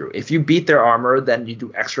straight through. If you beat their armor, then you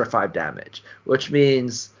do extra 5 damage, which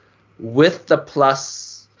means with the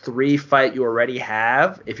 +3 fight you already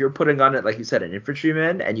have, if you're putting on it, like you said, an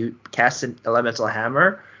infantryman, and you cast an Elemental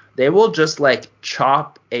Hammer, they will just like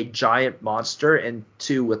chop a giant monster in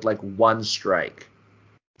 2 with like 1 strike.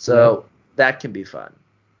 So that can be fun.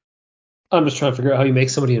 I'm just trying to figure out how you make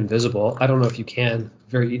somebody invisible. I don't know if you can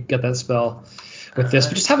get that spell with this,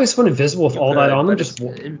 but just having someone invisible with all that on them, just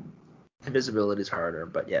invisibility is harder.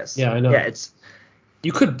 But yes, yeah, I know. Yeah, it's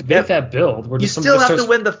you could make that build. Where you still have to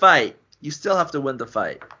win the fight. You still have to win the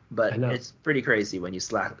fight, but it's pretty crazy when you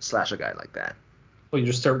slash a guy like that. Well, you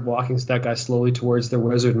just start walking that guy slowly towards the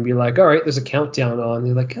wizard and be like, all right, there's a countdown on. And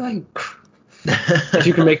you're like, oh, if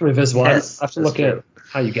you can make him invisible, yes, I have to look at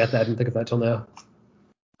how you get that. I didn't think of that till now.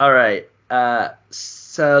 All right.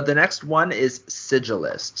 So the next one is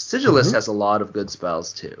Sigilist. Sigilist has a lot of good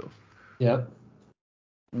spells too. Yeah.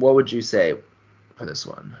 What would you say for this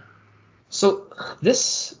one? So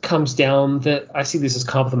this comes down that I see these as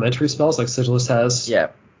complementary spells. Like Sigilist has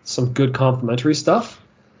some good complementary stuff.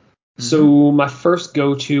 Mm-hmm. So my first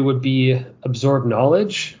go-to would be Absorb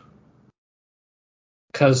Knowledge,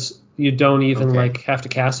 because you don't even have to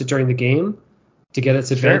cast it during the game to get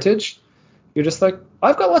its advantage. You're just like,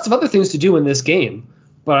 I've got lots of other things to do in this game,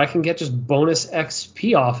 but I can get just bonus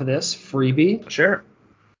XP off of this freebie. Sure.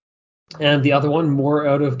 And the other one, more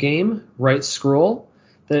out of game, Right Scroll.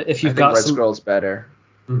 That if you've got Right Scroll's better.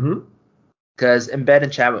 Because Embed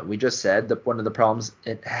Enchantment, we just said that one of the problems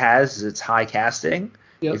it has is it's high casting.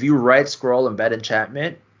 Yep. If you Right Scroll Embed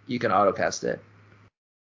Enchantment, you can auto cast it.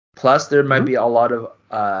 Plus, there might be a lot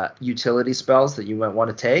of utility spells that you might want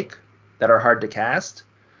to take that are hard to cast.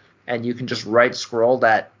 And you can just Right Scroll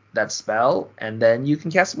that spell, and then you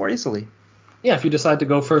can cast it more easily. Yeah, if you decide to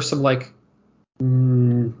go for some like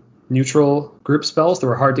neutral group spells that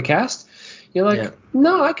were hard to cast, you're like,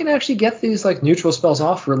 no, I can actually get these like neutral spells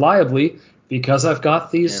off reliably because I've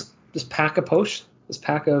got this pack of this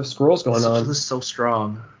pack of scrolls going on. This is so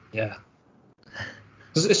strong. Yeah.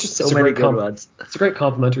 It's just it's a great good ones. It's a great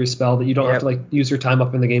complementary spell that you don't have to like use your time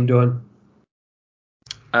up in the game doing.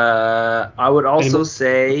 I would also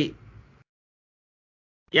say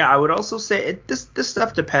this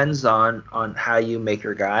stuff depends on how you make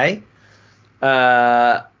your guy.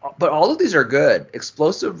 But all of these are good.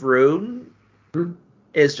 Explosive Rune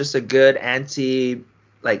is just a good anti,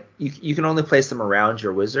 like you can only place them around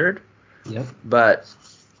your wizard. Yeah. But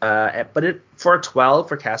for 12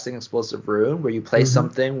 for casting Explosive Rune, where you place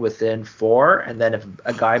something within 4, and then if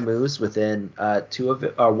a guy moves within 2 of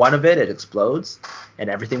it or 1 of it, it explodes, and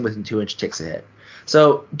everything within 2 inch takes a hit.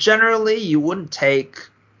 So generally, you wouldn't take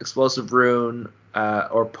Explosive Rune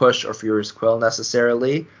or Push or Furious Quill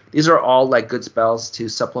necessarily. These are all like good spells to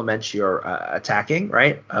supplement your attacking,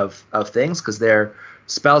 right, of things, because they're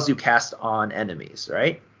spells you cast on enemies,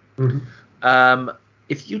 right?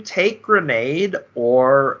 If you take Grenade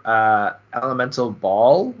or Elemental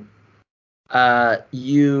Ball,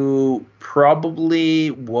 you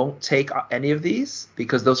probably won't take any of these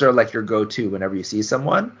because those are like your go-to whenever you see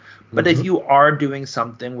someone. But if you are doing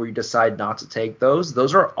something where you decide not to take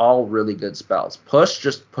those are all really good spells. Push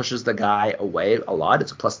just pushes the guy away a lot.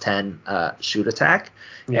 It's a +10 shoot attack.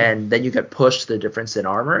 And then you get pushed the difference in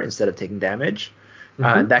armor instead of taking damage.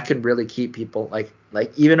 That can really keep people like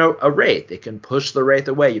even a Wraith. It can push the Wraith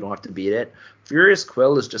away. You don't have to beat it. Furious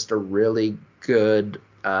Quill is just a really good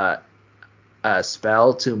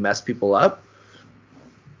spell to mess people up,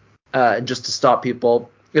 just to stop people.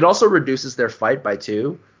 It also reduces their fight by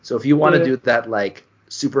 2. So if you want to do that like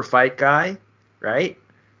super fight guy, right,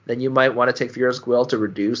 then you might want to take Furious Quill to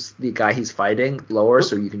reduce the guy he's fighting lower,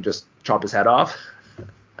 so you can just chop his head off.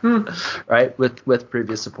 Right, with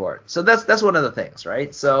previous support. So that's one of the things,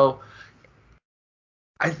 right? So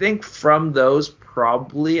I think from those,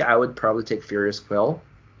 I would probably take Furious Quill.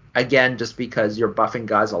 Again, just because you're buffing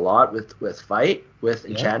guys a lot with fight, with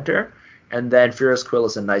Enchanter, and then Furious Quill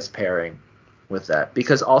is a nice pairing. with that,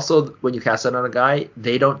 because also when you cast it on a guy,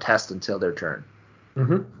 they don't test until their turn.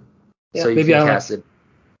 Mm-hmm. Yeah, so you can cast it.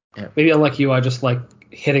 Yeah. Maybe unlike you, I just like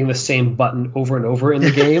hitting the same button over and over in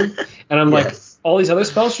the game, and I'm like, all these other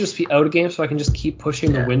spells should just be out of game, so I can just keep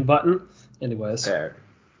pushing the win button. Anyways. Fair.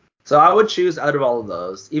 So I would choose out of all of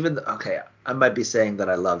those, I might be saying that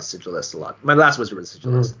I love Sigilist a lot. My last wizard was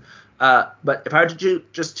Sigilist. But if I were to choose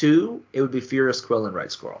just two, it would be Furious Quill and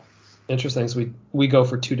Red Squirrel. Interesting. So we go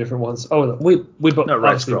for two different ones. Oh, we both. No,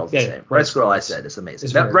 Red Squirrel's the same. Red Squirrel, I said, is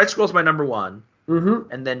amazing. Red Squirrel's my number one,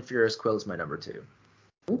 and then Furious Quill is my number two.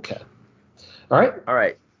 Okay. All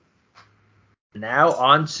right. Now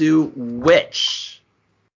on to Witch,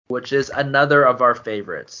 which is another of our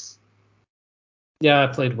favorites. Yeah, I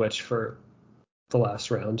played Witch for the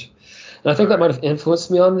last round. And I think that might have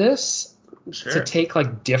influenced me on this to take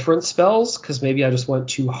like different spells, because maybe I just went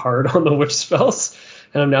too hard on the Witch spells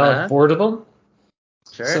and I'm now like bored of them.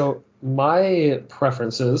 Sure. So my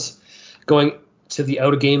preference is going to the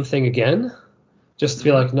out of game thing again, just to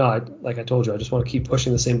be like, no, like I told you, I just want to keep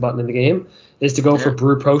pushing the same button in the game, is to go for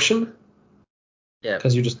Brew Potion. Yeah.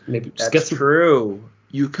 Because you just maybe just That's true.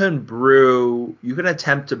 You can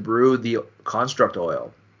attempt to brew the Construct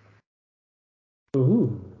Oil.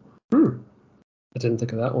 Ooh. I didn't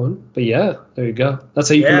think of that one. But yeah, there you go. That's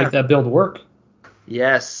how you can make that build work.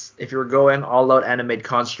 Yes. If you were going all out Animate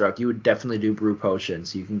Construct, you would definitely do Brew Potion,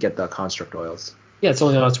 so you can get the Construct Oils. Yeah, it's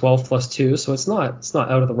only on a 12 plus 2, so it's not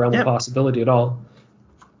out of the realm of possibility at all.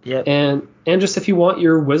 Yeah. And just if you want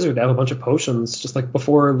your wizard to have a bunch of potions, just like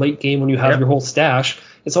before late game when you have your whole stash,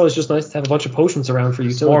 it's always just nice to have a bunch of potions around for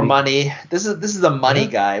utility. More money. This is a money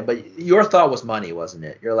guy, but your thought was money, wasn't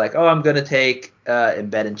it? You're like, I'm gonna take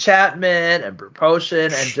embed enchantment and brew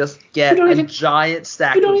potion and just get a giant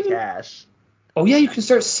stack of cash. Oh yeah, you can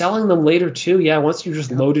start selling them later too. Yeah, once you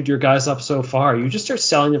just loaded your guys up so far, you just start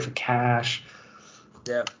selling them for cash.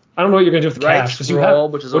 Yeah. I don't know what you're gonna do with the cash, because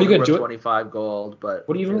which is only worth 25 gold. But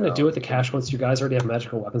what are you even gonna do with the cash once you guys already have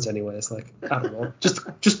magical weapons anyways? Like, I don't know.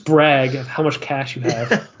 just brag of how much cash you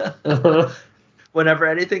have. Whenever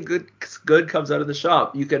anything good comes out of the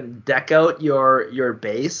shop, you can deck out your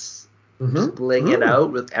base, just bling it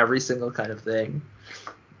out with every single kind of thing.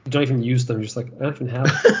 You don't even use them. You're just like, I don't even have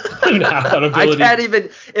that ability. I can't even.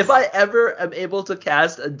 If I ever am able to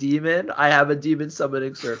cast a demon, I have a demon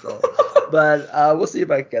summoning circle. But we'll see if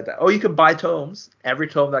I can get that. Oh, you can buy tomes. Every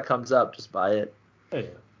tome that comes up, just buy it.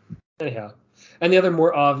 Anyhow. And the other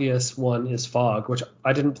more obvious one is Fog, which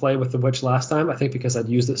I didn't play with the Witch last time, I think because I'd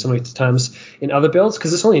used it so many times in other builds,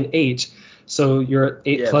 because it's only an 8. So you're at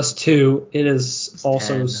 8 plus 2. It is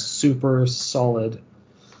also 10. Super solid.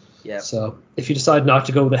 Yeah. So if you decide not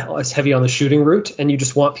to go as heavy on the shooting route, and you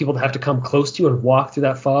just want people to have to come close to you and walk through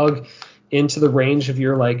that fog into the range of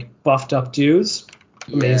your like buffed up dudes,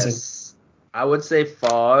 amazing. Yes. I would say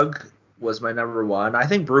Fog was my number one. I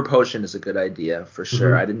think Brew Potion is a good idea for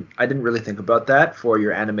sure. I didn't really think about that for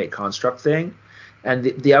your Animate Construct thing. And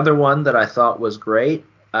the other one that I thought was great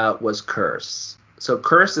was Curse. So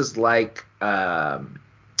Curse is like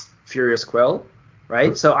Furious Quill,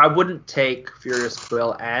 right? So I wouldn't take Furious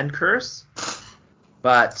Quill and Curse,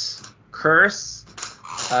 but Curse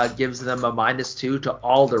gives them a -2 to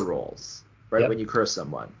all the rolls, right? When you curse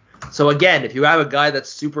someone. So again, if you have a guy that's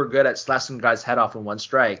super good at slashing a guy's head off in one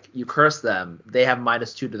strike, you curse them, they have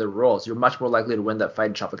 -2 to their rolls. You're much more likely to win that fight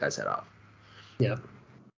and chop the guy's head off. Yeah.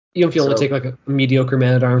 Even if you only take like a mediocre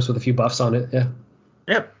man-at-arms with a few buffs on it, yeah.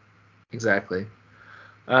 Yep. Exactly.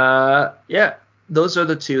 Those are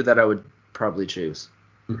the two that I would probably choose.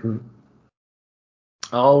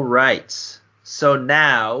 All right. So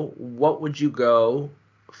now, what would you go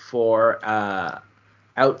for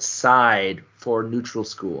outside for neutral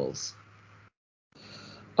schools?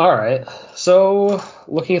 All right. So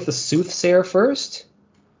looking at the Soothsayer first,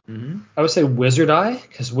 I would say Wizard Eye,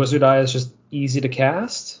 because Wizard Eye is just easy to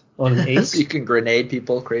cast on an 8. So you can grenade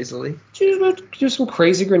people crazily? Do some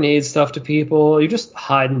crazy grenade stuff to people. You just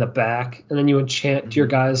hide in the back, and then you enchant your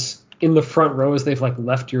guys in the front row as they've like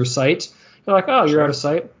left your sight. You're like, oh, you're out of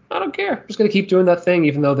sight. I don't care. I'm just going to keep doing that thing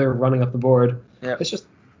even though they're running up the board. Yeah. It's just...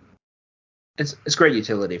 It's great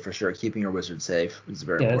utility for sure. Keeping your wizard safe is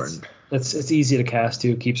very important. It's easy to cast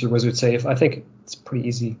too. Keeps your wizard safe. I think it's pretty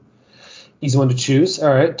easy one to choose.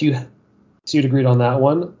 All right. So you'd agreed on that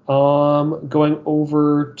one. Going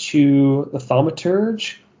over to the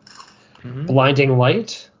Thaumaturge, Blinding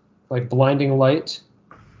Light, like Blinding Light.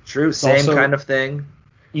 True. Same kind of thing.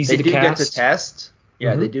 Easy to cast. They do get to test.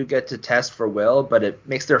 Yeah, they do get to test for will, but it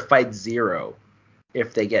makes their fight 0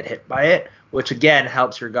 if they get hit by it, which again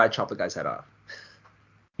helps your guy chop the guy's head off.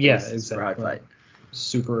 Yeah, exactly. Hard fight.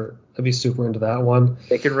 I'd be super into that one.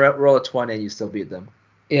 They can roll a 20 and you still beat them.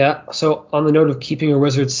 Yeah. So on the note of keeping your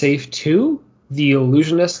wizard safe too, the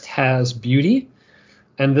illusionist has beauty,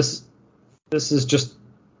 and this is just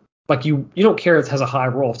like you don't care if it has a high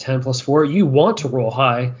roll of 10 plus 4. You want to roll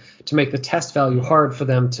high to make the test value hard for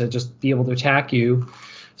them to just be able to attack you.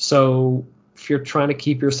 So if you're trying to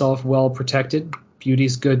keep yourself well protected,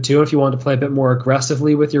 beauty's good too. If you want to play a bit more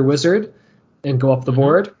aggressively with your wizard and go up the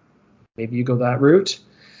board, maybe you go that route.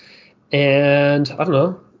 And I don't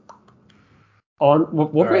know. I'm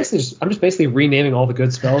just basically renaming all the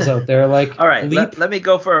good spells out there. Like, all right, let me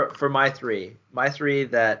go for my three. My three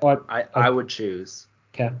that I would choose.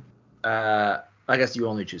 Okay. I guess you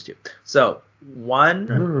only choose two. So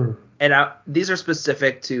one, and these are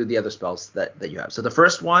specific to the other spells that you have. So the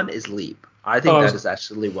first one is Leap. I think that is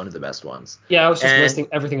actually one of the best ones. Yeah, I was just listing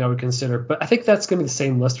everything I would consider, but I think that's going to be the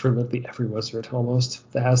same list for literally every wizard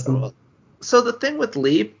almost that has them. So the thing with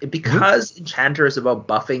Leap, because Enchanter is about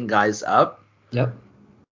buffing guys up, yep,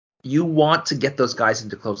 you want to get those guys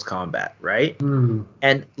into close combat, right? Mm.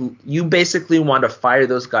 And you basically want to fire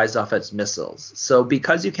those guys off as missiles. So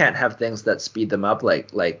because you can't have things that speed them up like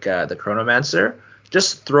the Chronomancer,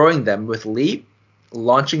 just throwing them with Leap,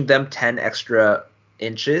 launching them 10 extra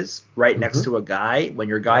inches right next to a guy when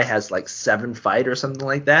your guy has like 7 fight or something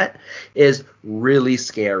like that is really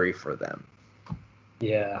scary for them.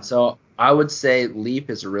 Yeah. So I would say Leap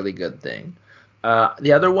is a really good thing.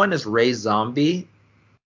 The other one is Raise Zombie,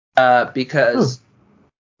 because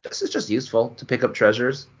this is just useful to pick up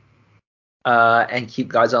treasures and keep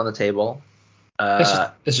guys on the table.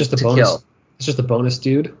 It's just a bonus. Kill. It's just a bonus,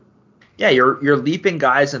 dude. Yeah, you're leaping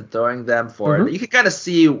guys and throwing them for it. You can kind of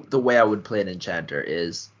see the way I would play an Enchanter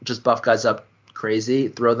is just buff guys up crazy,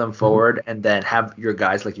 throw them forward, and then have your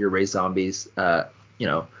guys like your Raise Zombies,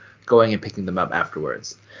 going and picking them up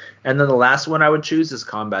afterwards. And then the last one I would choose is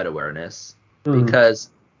Combat Awareness,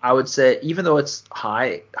 because I would say even though it's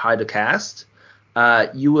high to cast,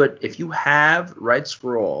 you would, if you have right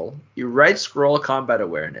scroll Combat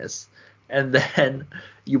Awareness, and then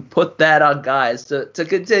you put that on guys to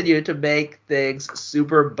continue to make things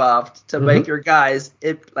super buffed, to make your guys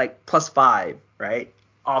like +5, right,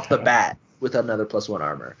 off the bat with another +1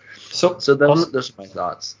 armor. So those are my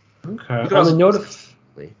thoughts. Okay. On the note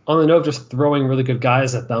of just throwing really good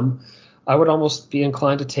guys at them, I would almost be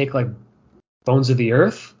inclined to take like Bones of the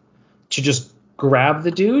Earth to just grab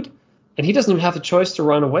the dude, and he doesn't even have the choice to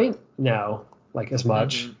run away now, like as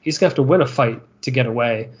much. He's gonna have to win a fight to get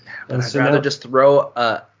away. And I'd rather just throw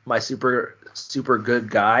my super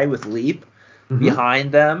good guy with Leap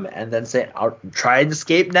behind them, and then say, "I'll try and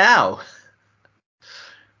escape now."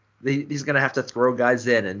 He's gonna have to throw guys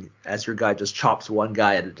in, and as your guy just chops one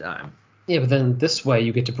guy at a time. Yeah, but then this way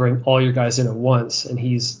you get to bring all your guys in at once, and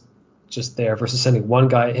he's just there versus sending one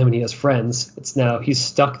guy at him and he has friends. It's now he's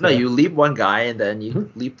stuck there. No, you leap one guy and then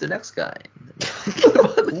you leap the next guy.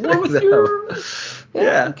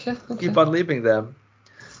 Okay. Keep on leaping them.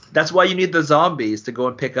 That's why you need the zombies to go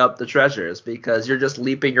and pick up the treasures, because you're just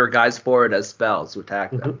leaping your guys forward as spells to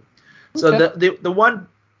attack them. So the one.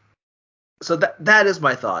 So that is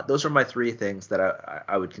my thought. Those are my three things that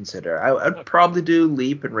I would consider. I'd probably do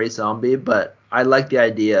Leap and Raise Zombie, but I like the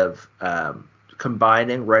idea of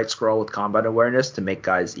combining Right Scroll with Combat Awareness to make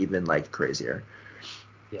guys even like crazier.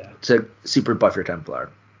 Yeah. To super buff your Templar.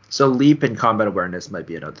 So Leap and Combat Awareness might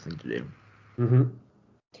be another thing to do.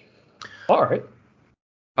 All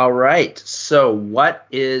right. So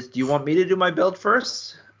do you want me to do my build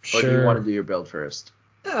first? Sure. Or do you want to do your build first?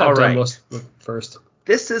 All right. First.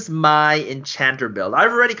 This is my Enchanter build.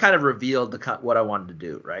 I've already kind of revealed what I wanted to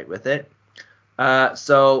do, right, with it.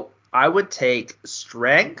 So I would take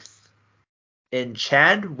Strength,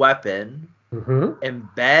 Enchant Weapon,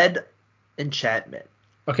 Embed Enchantment.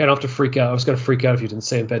 Okay, I don't have to freak out. I was going to freak out if you didn't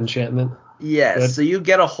say Embed Enchantment. Yes, good. So you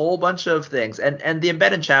get a whole bunch of things. And the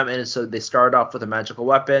Embed Enchantment is, so they start off with a magical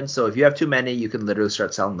weapon. So if you have too many, you can literally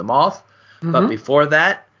start selling them off. But before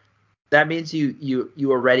that means you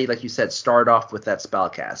already, like you said, start off with that spell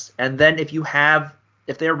cast. And then if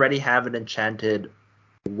they already have an enchanted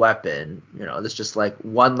weapon, there's just like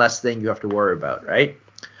one less thing you have to worry about, right?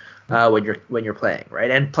 When you're playing,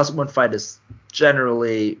 right? And +1 fight is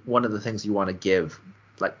generally one of the things you want to give,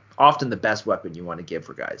 like often the best weapon you want to give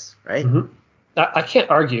for guys, right? I can't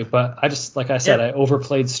argue, but I just, like I said, I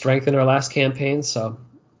overplayed Strength in our last campaign, so.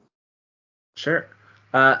 Sure.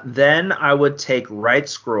 Then I would take Right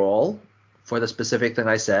Scroll for the specific thing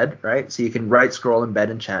I said, right? So you can Right Scroll Embed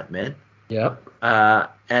Enchantment. Yep.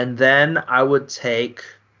 And then I would take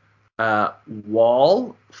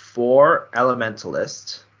Wall for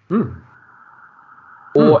Elementalist.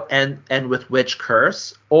 or and with Witch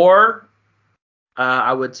Curse, or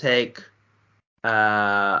I would take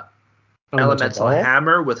Elemental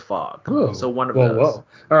Hammer with Fog. Whoa. So one of those. Whoa.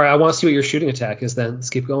 All right, I want to see what your shooting attack is then. Let's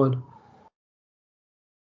keep going.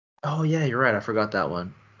 Oh, yeah, you're right. I forgot that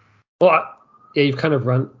one. Well, yeah, you've kind of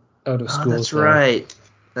run out of schools. That's right.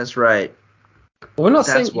 That's right. Well, we're not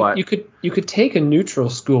saying you could take a neutral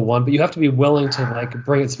school one, but you have to be willing to like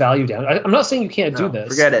bring its value down. I'm not saying you can't do this.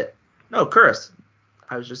 Forget it. No, Curse.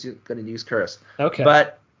 I was just going to use Curse. Okay.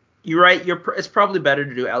 But you're right. It's probably better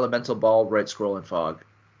to do Elemental Ball, Right Scroll, and Fog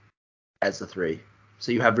as the 3.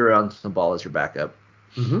 So you have your Elemental Ball as your backup.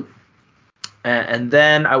 Mm-hmm. And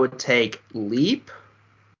then I would take Leap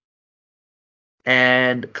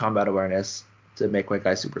and Combat Awareness to make my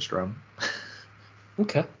guy super strong.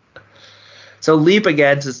 Okay. So Leap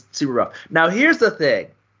again is super rough. Now here's the thing.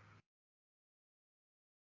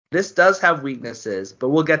 This does have weaknesses, but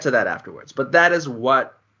we'll get to that afterwards. But that is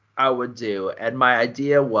what I would do. And my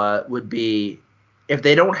idea would be, if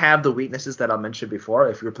they don't have the weaknesses that I mentioned before,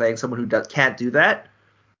 if you're playing someone who can't do that,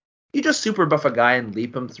 you just super buff a guy and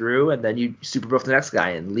leap him through, and then you super buff the next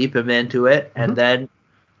guy and leap him into it, and then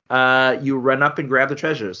you run up and grab the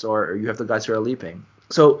treasures, or you have the guys who are leaping.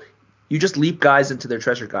 So you just leap guys into their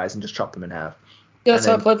treasure guys and just chop them in half. Yeah, that's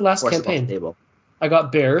how I played last campaign. I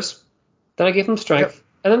got bears, then I gave them strength,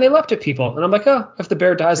 and then they leapt at people. And I'm like, oh, if the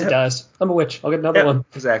bear dies, it dies. I'm a witch. I'll get another one.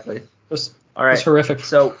 Exactly. All right. It's horrific.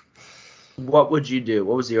 So what would you do?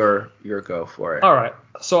 What was your go for it? All right.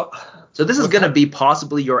 So this is going to be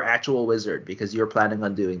possibly your actual wizard, because you're planning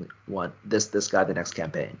on doing this guy the next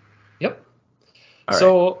campaign. Yep.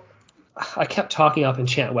 So I kept talking up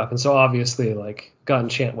enchant weapon. So obviously, like, got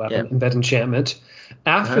enchant weapon, embed enchantment.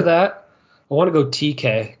 After that, I want to go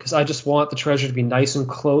TK, because I just want the treasure to be nice and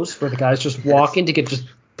close where the guys just walk in to get just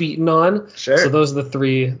beaten on. Sure. So those are the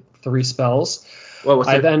three spells. What was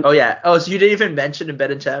it? Oh, so you didn't even mention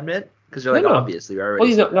embed enchantment? Because you're like, obviously, you're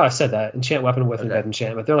already. Well, no, I said that. Enchant weapon with embed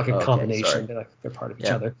enchantment. They're like a combination. They're part of each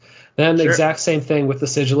other. Then the exact same thing with the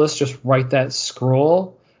sigillus. Just write that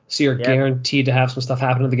scroll, so you're guaranteed to have some stuff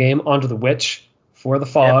happen in the game onto the witch for the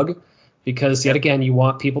fog, because yet again, you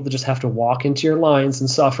want people to just have to walk into your lines and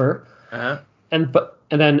suffer. And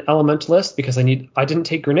then elementalist, because I didn't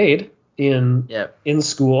take grenade in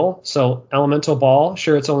school, so elemental ball.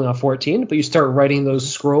 Sure, it's only on 14, but you start writing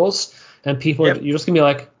those scrolls, and people you're just gonna be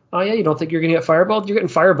like, oh yeah, you don't think you're gonna get fireballed? You're getting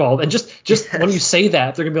fireballed. And just when you say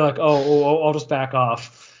that, they're gonna be like, oh, I'll just back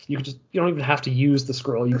off. You don't even have to use the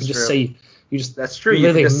scroll. You can just say That's true.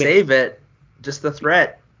 You can just save it. Just the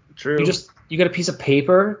threat. True. You get a piece of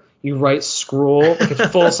paper. You write scroll, like a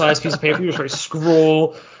full size piece of paper. You just write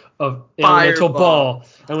scroll of elemental ball,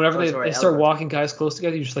 and whenever they start walking guys close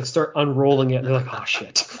together, you just like start unrolling it, and they're like, oh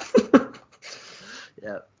shit.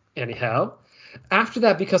 Anyhow, after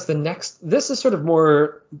that, because this is sort of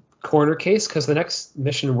more corner case, because the next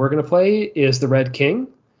mission we're going to play is the Red King,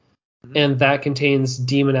 and that contains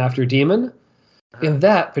demon after demon. In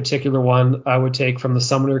that particular one, I would take from the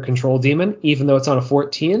summoner control demon, even though it's on a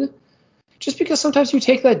 14, just because sometimes you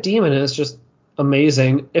take that demon and it's just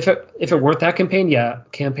amazing. If it weren't that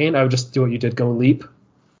campaign, I would just do what you did, go leap.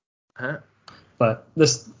 But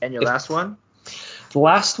this. And your last one? The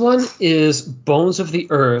last one is Bones of the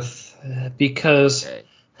Earth, because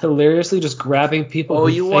hilariously just grabbing people. Oh,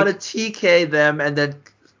 you want to TK them and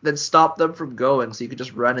then stop them from going, so you can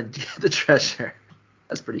just run and get the treasure.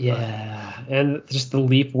 That's pretty fun. Yeah, and just the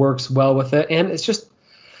leap works well with it, and it's just.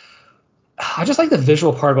 I just like the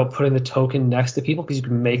visual part about putting the token next to people, because you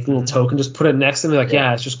can make the little token, just put it next to them, like,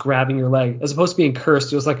 it's just grabbing your leg. As opposed to being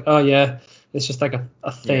cursed, it was like, oh yeah, it's just like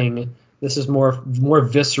a thing. Yeah. This is more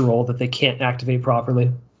visceral, that they can't activate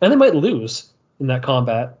properly. And they might lose in that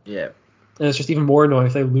combat. Yeah. And it's just even more annoying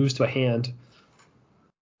if they lose to a hand.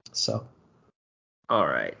 So. All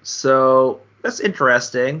right. So that's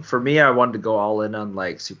interesting. For me, I wanted to go all in on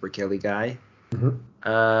like Super Killy guy.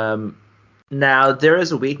 Now, there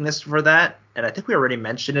is a weakness for that, and I think we already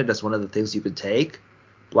mentioned it as one of the things you could take,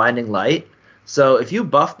 Blinding Light. So if you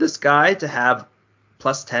buff this guy to have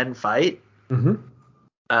plus 10 fight, they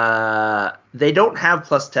don't have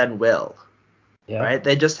plus 10 will, right?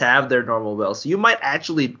 They just have their normal will. So you might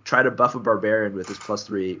actually try to buff a Barbarian with his plus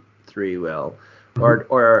 3 will,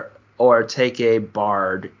 or take a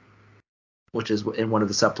Bard, which is in one of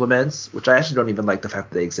the supplements, which I actually don't even like the fact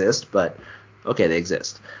that they exist, but okay, they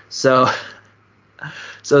exist. So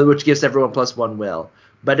which gives everyone plus 1 will.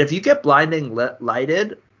 But if you get blinding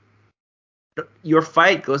lighted, your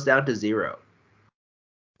fight goes down to 0.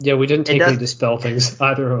 Yeah, we didn't take any dispel things,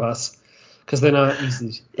 either of us, because they're not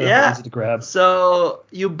easy. They're not easy to grab. So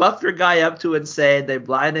you buffed your guy up to insane. They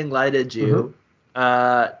blinding lighted you,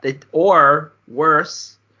 Or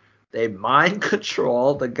worse, they mind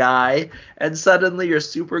control the guy, and suddenly your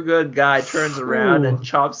super good guy turns around and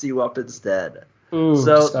chops you up instead. So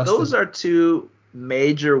disgusting. Those are two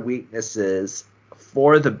major weaknesses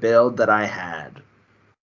for the build that I had.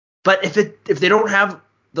 But if they don't have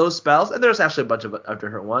those spells, and there's actually a bunch of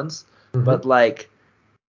different ones, but like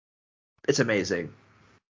it's amazing.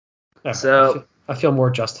 Right. So I feel more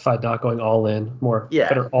justified not going all in,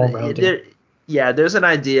 better all rounded. There's an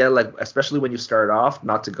idea, like especially when you start off,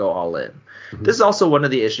 not to go all in. This is also one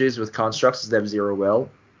of the issues with constructs is they have 0 will,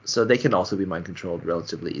 so they can also be mind controlled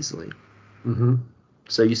relatively easily.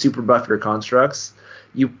 So you super buff your constructs.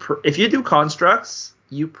 If you do constructs,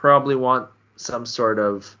 you probably want some sort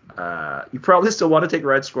of you probably still want to take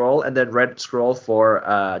red scroll and then red scroll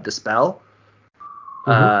for dispel,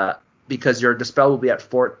 because your dispel will be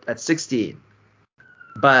at 16.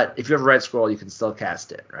 But if you have a red scroll, you can still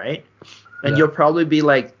cast it, right? And you'll probably be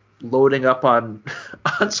like loading up on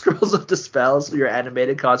scrolls of dispel so your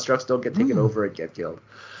animated constructs don't get taken over and get killed.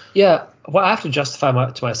 Yeah, what I have to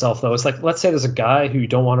justify to myself, though, is like, let's say there's a guy who you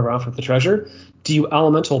don't want around for the treasure. Do you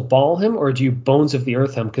elemental ball him or do you bones of the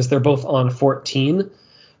earth him? Because they're both on 14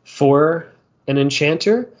 for an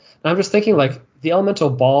enchanter. And I'm just thinking, like, the elemental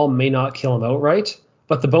ball may not kill him outright,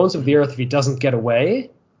 but the bones of the earth, if he doesn't get away,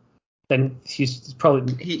 then he's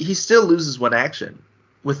probably... He still loses one action.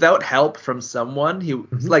 Without help from someone,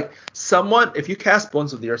 if you cast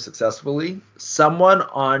Bones of the Earth successfully, someone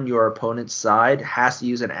on your opponent's side has to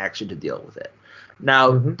use an action to deal with it.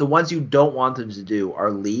 Now, the ones you don't want them to do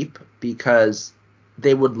are leap, because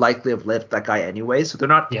they would likely have left that guy anyway. So they're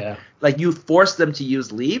not like, you force them to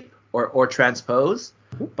use leap or transpose,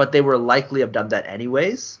 but they were likely have done that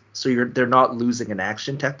anyways. So they're not losing an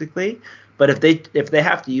action technically. But if they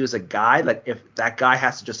have to use a guy, like if that guy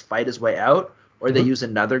has to just fight his way out, or they use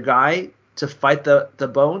another guy to fight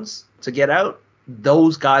the bones to get out,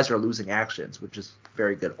 those guys are losing actions, which is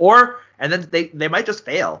very good. And then they might just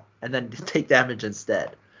fail and then take damage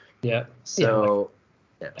instead. Yeah. So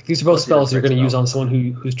like these are both spells you're going to use on someone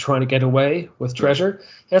who's trying to get away with treasure.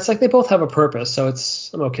 And it's like they both have a purpose, so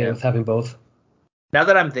I'm okay with having both. Now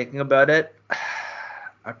that I'm thinking about it,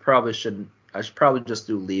 I should probably just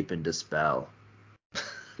do leap and dispel.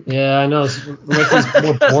 Yeah, I know. It's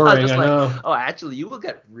more boring. I know. Oh, actually, you will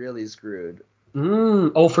get really screwed.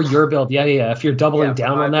 For your build. Yeah. If you're doubling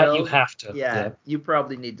down on that, you have to. Yeah, you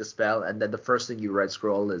probably need dispel, and then the first thing you red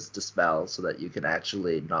scroll is dispel, so that you can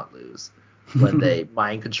actually not lose when they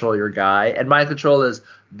mind control your guy. And mind control is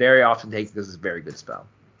very often taken because it's a very good spell.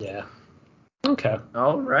 Yeah. Okay.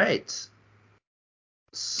 All right.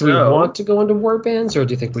 Do we want to go into warbands, or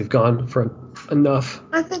do you think we've gone for enough?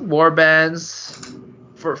 I think warbands...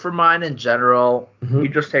 For mine in general, you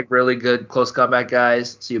just take really good close combat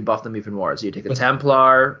guys, so you buff them even more. So you take a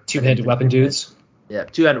Templar. Two-handed weapon dudes. Yeah,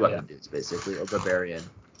 two-handed weapon dudes, basically, or Barbarian.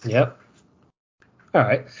 Yep. All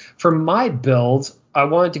right. For my build, I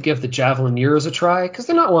wanted to give the Javelineers a try, because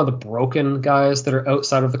they're not one of the broken guys that are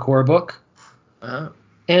outside of the core book.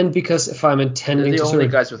 And because if I'm intending they're to... the only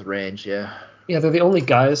guys with range, Yeah, they're the only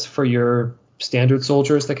guys for your standard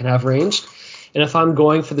soldiers that can have range. And if I'm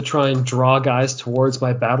going for the try and draw guys towards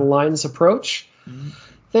my battle lines approach,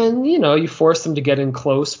 then, you force them to get in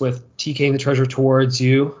close with TKing the treasure towards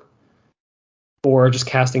you, or just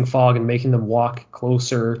casting fog and making them walk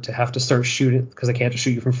closer to have to start shooting, because they can't just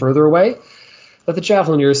shoot you from further away. But the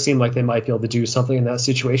Javelineers seem like they might be able to do something in that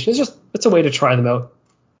situation. It's a way to try them out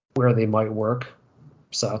where they might work.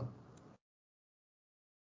 So.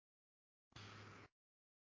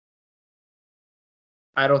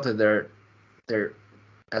 I don't think they're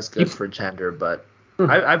as good for Enchanter, but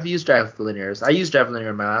I've used Javelineers. I used Javelineer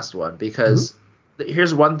in my last one because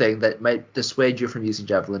here's one thing that might dissuade you from using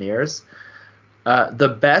Javelineers. The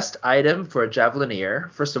best item for a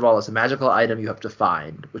Javelineer, first of all, is a magical item you have to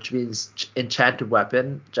find, which means enchanted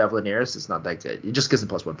weapon, Javelineers, is not that good. It just gives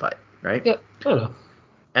them +1 fight, right? Yeah, I know.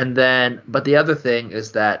 And then, but the other thing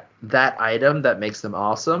is that item that makes them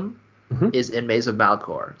awesome is in Maze of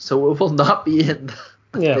Malcor. So it will not be in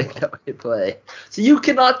thing that we play. So you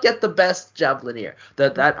cannot get the best Javelineer.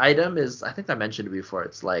 That item is, I think I mentioned it before,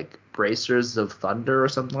 it's like Bracers of Thunder or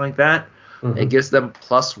something like that. It gives them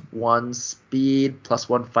 +1 speed,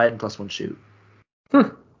 +1 fight, and +1 shoot.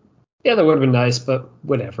 Yeah, that would have been nice, but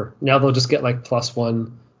whatever. Now they'll just get like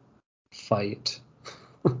 +1 fight.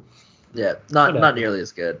 Yeah, not nearly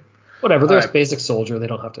as good. Whatever, there's basic soldier. They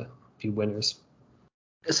don't have to be winners.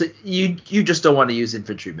 So you just don't want to use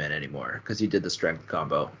infantrymen anymore because you did the strength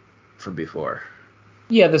combo from before.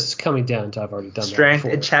 Yeah, this is coming down to I've already done strength, that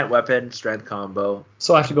before. Enchant weapon, strength combo.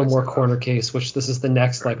 So I have to go more corner case, which this is the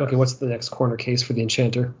next, okay, what's the next corner case for the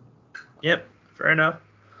Enchanter? Yep, fair enough.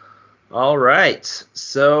 All right,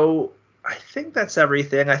 so I think that's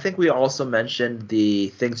everything. I think we also mentioned the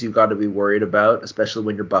things you've got to be worried about, especially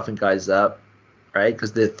when you're buffing guys up, right?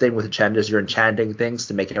 Because the thing with enchanters, you're enchanting things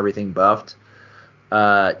to make everything buffed.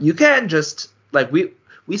 You can just, like, we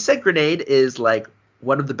said grenade is like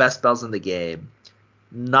one of the best spells in the game.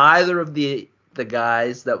 Neither of the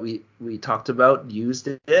guys that we talked about used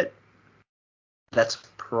it. That's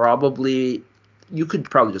probably, you could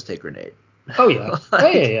probably just take grenade. Oh yeah.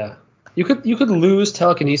 Yeah. You could lose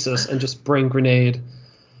telekinesis and just bring grenade.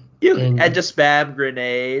 And just spam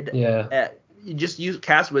grenade. Yeah. You just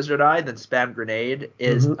cast Wizard Eye, then spam grenade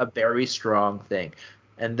is a very strong thing.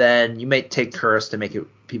 And then you may take curse to make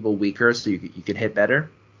people weaker, so you can hit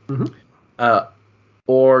better.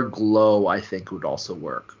 Or glow, I think, would also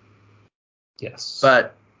work. Yes.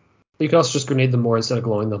 But you can also just grenade them more instead of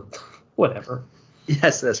glowing them. Whatever.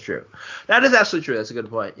 Yes, that's true. That is actually true. That's a good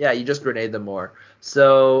point. Yeah, you just grenade them more.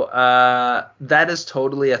 So that is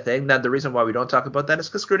totally a thing. Now, the reason why we don't talk about that is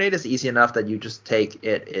because grenade is easy enough that you just take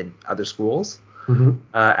it in other schools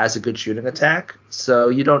as a good shooting attack. So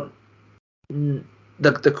you don't...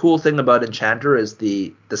 The cool thing about Enchanter is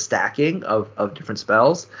the stacking of different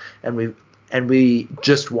spells, and we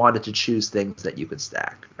just wanted to choose things that you could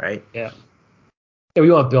stack, right? Yeah. Yeah,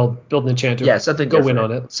 we want to build an Enchanter. Yeah, something go different.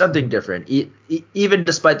 Win on it. Something different. Even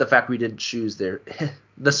despite the fact we didn't choose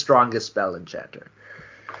the strongest spell Enchanter.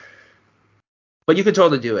 But you can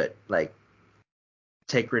totally do it. Like,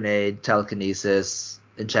 take grenade, telekinesis,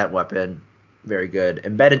 enchant weapon, very good.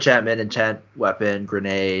 Embed enchantment, enchant weapon,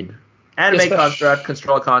 grenade, animate construct,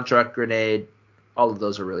 control construct, grenade. All of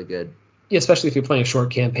those are really good. Yeah, especially if you're playing a short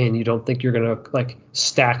campaign, you don't think you're gonna like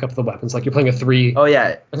stack up the weapons. Like you're playing a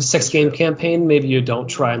 6-game campaign, maybe you don't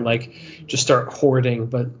try and like just start hoarding.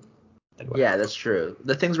 But anyway. Yeah, that's true.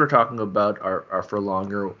 The things we're talking about are for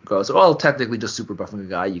longer goes. Well, technically, just super buffing a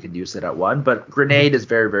guy, you can use it at one. But grenade is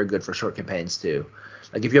very, very good for short campaigns too.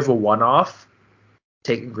 Like if you have a one-off,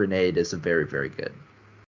 taking grenade is a very, very good.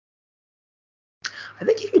 I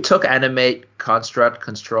think if you took animate, construct,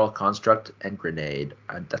 control, construct, and grenade,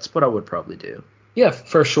 that's what I would probably do. Yeah,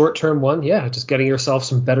 for a short-term one, yeah, just getting yourself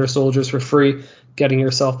some better soldiers for free, getting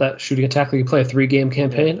yourself that shooting attack. Like you play a 3-game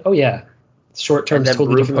campaign. Yeah. Oh yeah, short-term is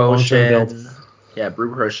totally different than long-term build. Yeah,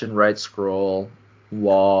 brew potion, right scroll,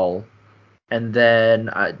 wall, and then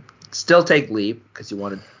still take leap because you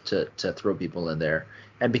wanted to throw people in there.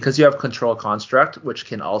 And because you have control construct, which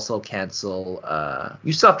can also cancel,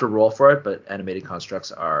 you still have to roll for it, but animated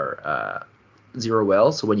constructs are 0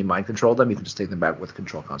 will. So when you mind control them, you can just take them back with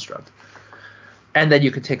control construct. And then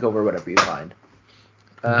you can take over whatever you find.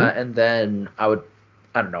 And then I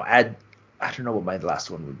don't know what my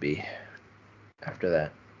last one would be after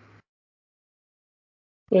that.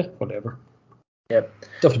 Yeah, whatever. Yep.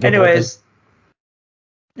 Anyways,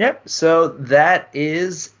 yep. So that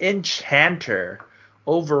is Enchanter.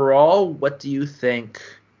 Overall, what do you think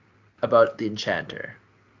about the Enchanter?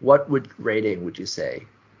 What rating would you say?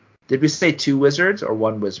 Did we say 2 wizards or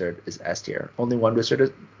 1 wizard is S tier? Only 1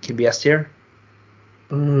 wizard can be S tier?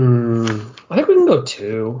 I think we can go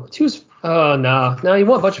 2. 2's no, you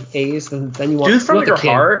want a bunch of A's, then you want... Do from your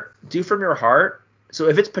heart. Do from your heart. So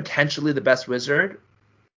if it's potentially the best wizard,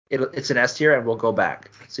 it's an S tier and we'll go back.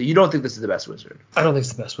 So you don't think this is the best wizard? I don't think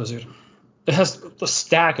it's the best wizard. It has a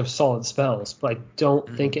stack of solid spells, but I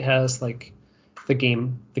don't think it has like the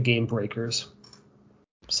game breakers.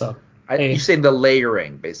 So you're saying the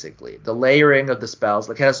layering, basically. The layering of the spells.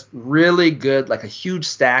 Like it has really good, like a huge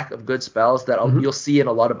stack of good spells that you'll see in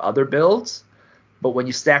a lot of other builds. But when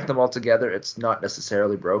you stack them all together, it's not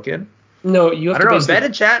necessarily broken. No, you have to Embed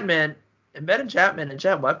enchantment,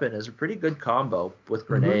 enchant weapon is a pretty good combo with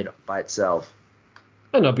grenade by itself.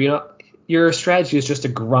 I know, but your strategy is just to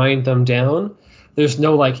grind them down. There's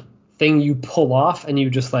no like thing you pull off and you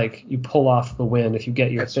just like you pull off the win if you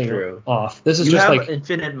get your thing off. This is just like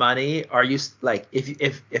infinite money. Are you like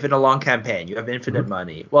if in a long campaign you have infinite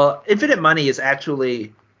money? Well, infinite money is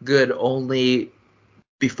actually good only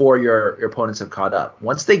before your opponents have caught up.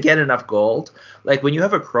 Once they get enough gold, like when you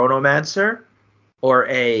have a chronomancer or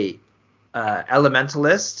a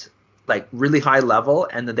elementalist, like really high level,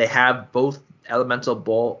 and then they have both elemental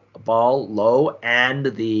ball low and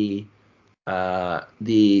the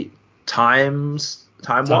time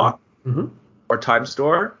walk or time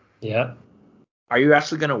store. Yeah. Are you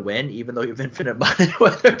actually going to win even though you have infinite money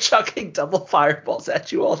when they're chucking double fireballs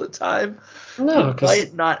at you all the time? No, you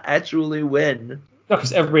might not actually win. No,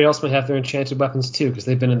 because everybody else might have their enchanted weapons too, because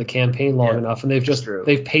they've been in the campaign long enough, and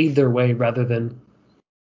they've paid their way rather than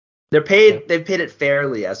they've paid it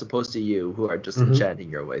fairly as opposed to you who are just enchanting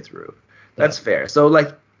your way through. That's fair. So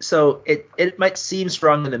it might seem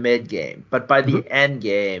strong in the mid game, but by the end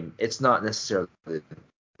game, it's not necessarily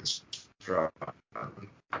strong.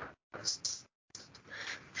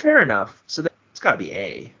 Fair enough. So it's got to be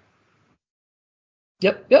A.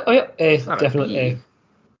 Yep. A, definitely A.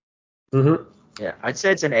 Mm-hmm. Yeah, I'd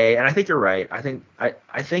say it's an A, and I think you're right. I think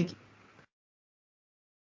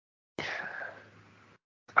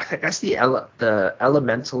that's the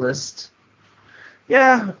Elementalist.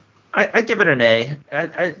 Yeah, I give it an A.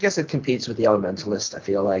 I guess it competes with the Elementalist, I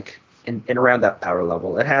feel like, in around that power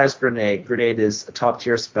level. It has Grenade. Grenade is a top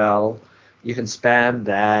tier spell. You can spam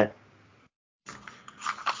that.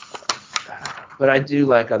 But I do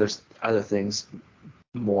like other things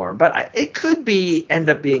more. But it could end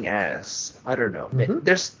up being S. I don't know.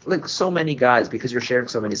 There's like so many guys because you're sharing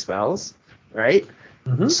so many spells, right?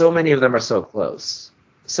 So many of them are so close.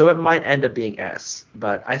 So it might end up being S,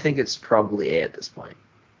 but I think it's probably A at this point.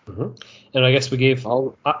 And I guess we gave.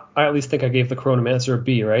 I at least think I gave the Chronomancer a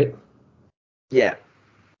B, right? Yeah.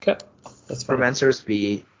 Okay, that's fine. Chronomancer is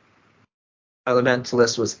B.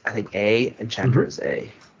 Elementalist was, I think, A. Enchanter is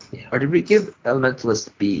A. Yeah. Or did we give Elementalist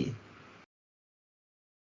B?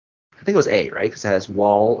 I think it was A, right? Because it has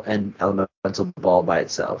Wall and Elemental Ball by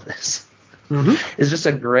itself. It's just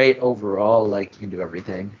a great overall, like, you can do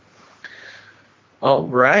everything. All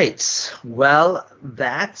right. Well,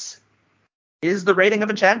 that is the rating of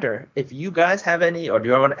Enchanter. If you guys have any, or do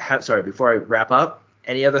you want to have, sorry, before I wrap up,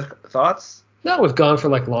 any other thoughts? No, we've gone for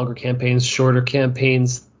like longer campaigns, shorter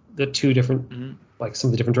campaigns, the two different, like some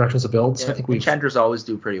of the different directions of builds. Yeah, I think Enchanters always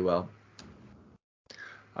do pretty well.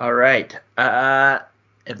 All right.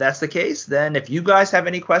 If that's the case, then if you guys have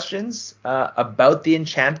any questions about the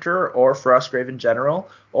Enchanter or Frostgrave in general,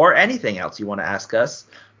 or anything else you want to ask us,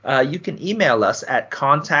 you can email us at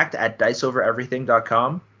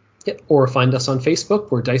contact@diceovereverything.com. Yep, or find us on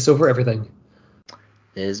Facebook. We're Dice Over Everything.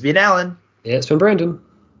 It's been Alan. Yeah, it's been Brandon.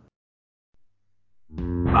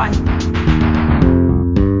 Bye.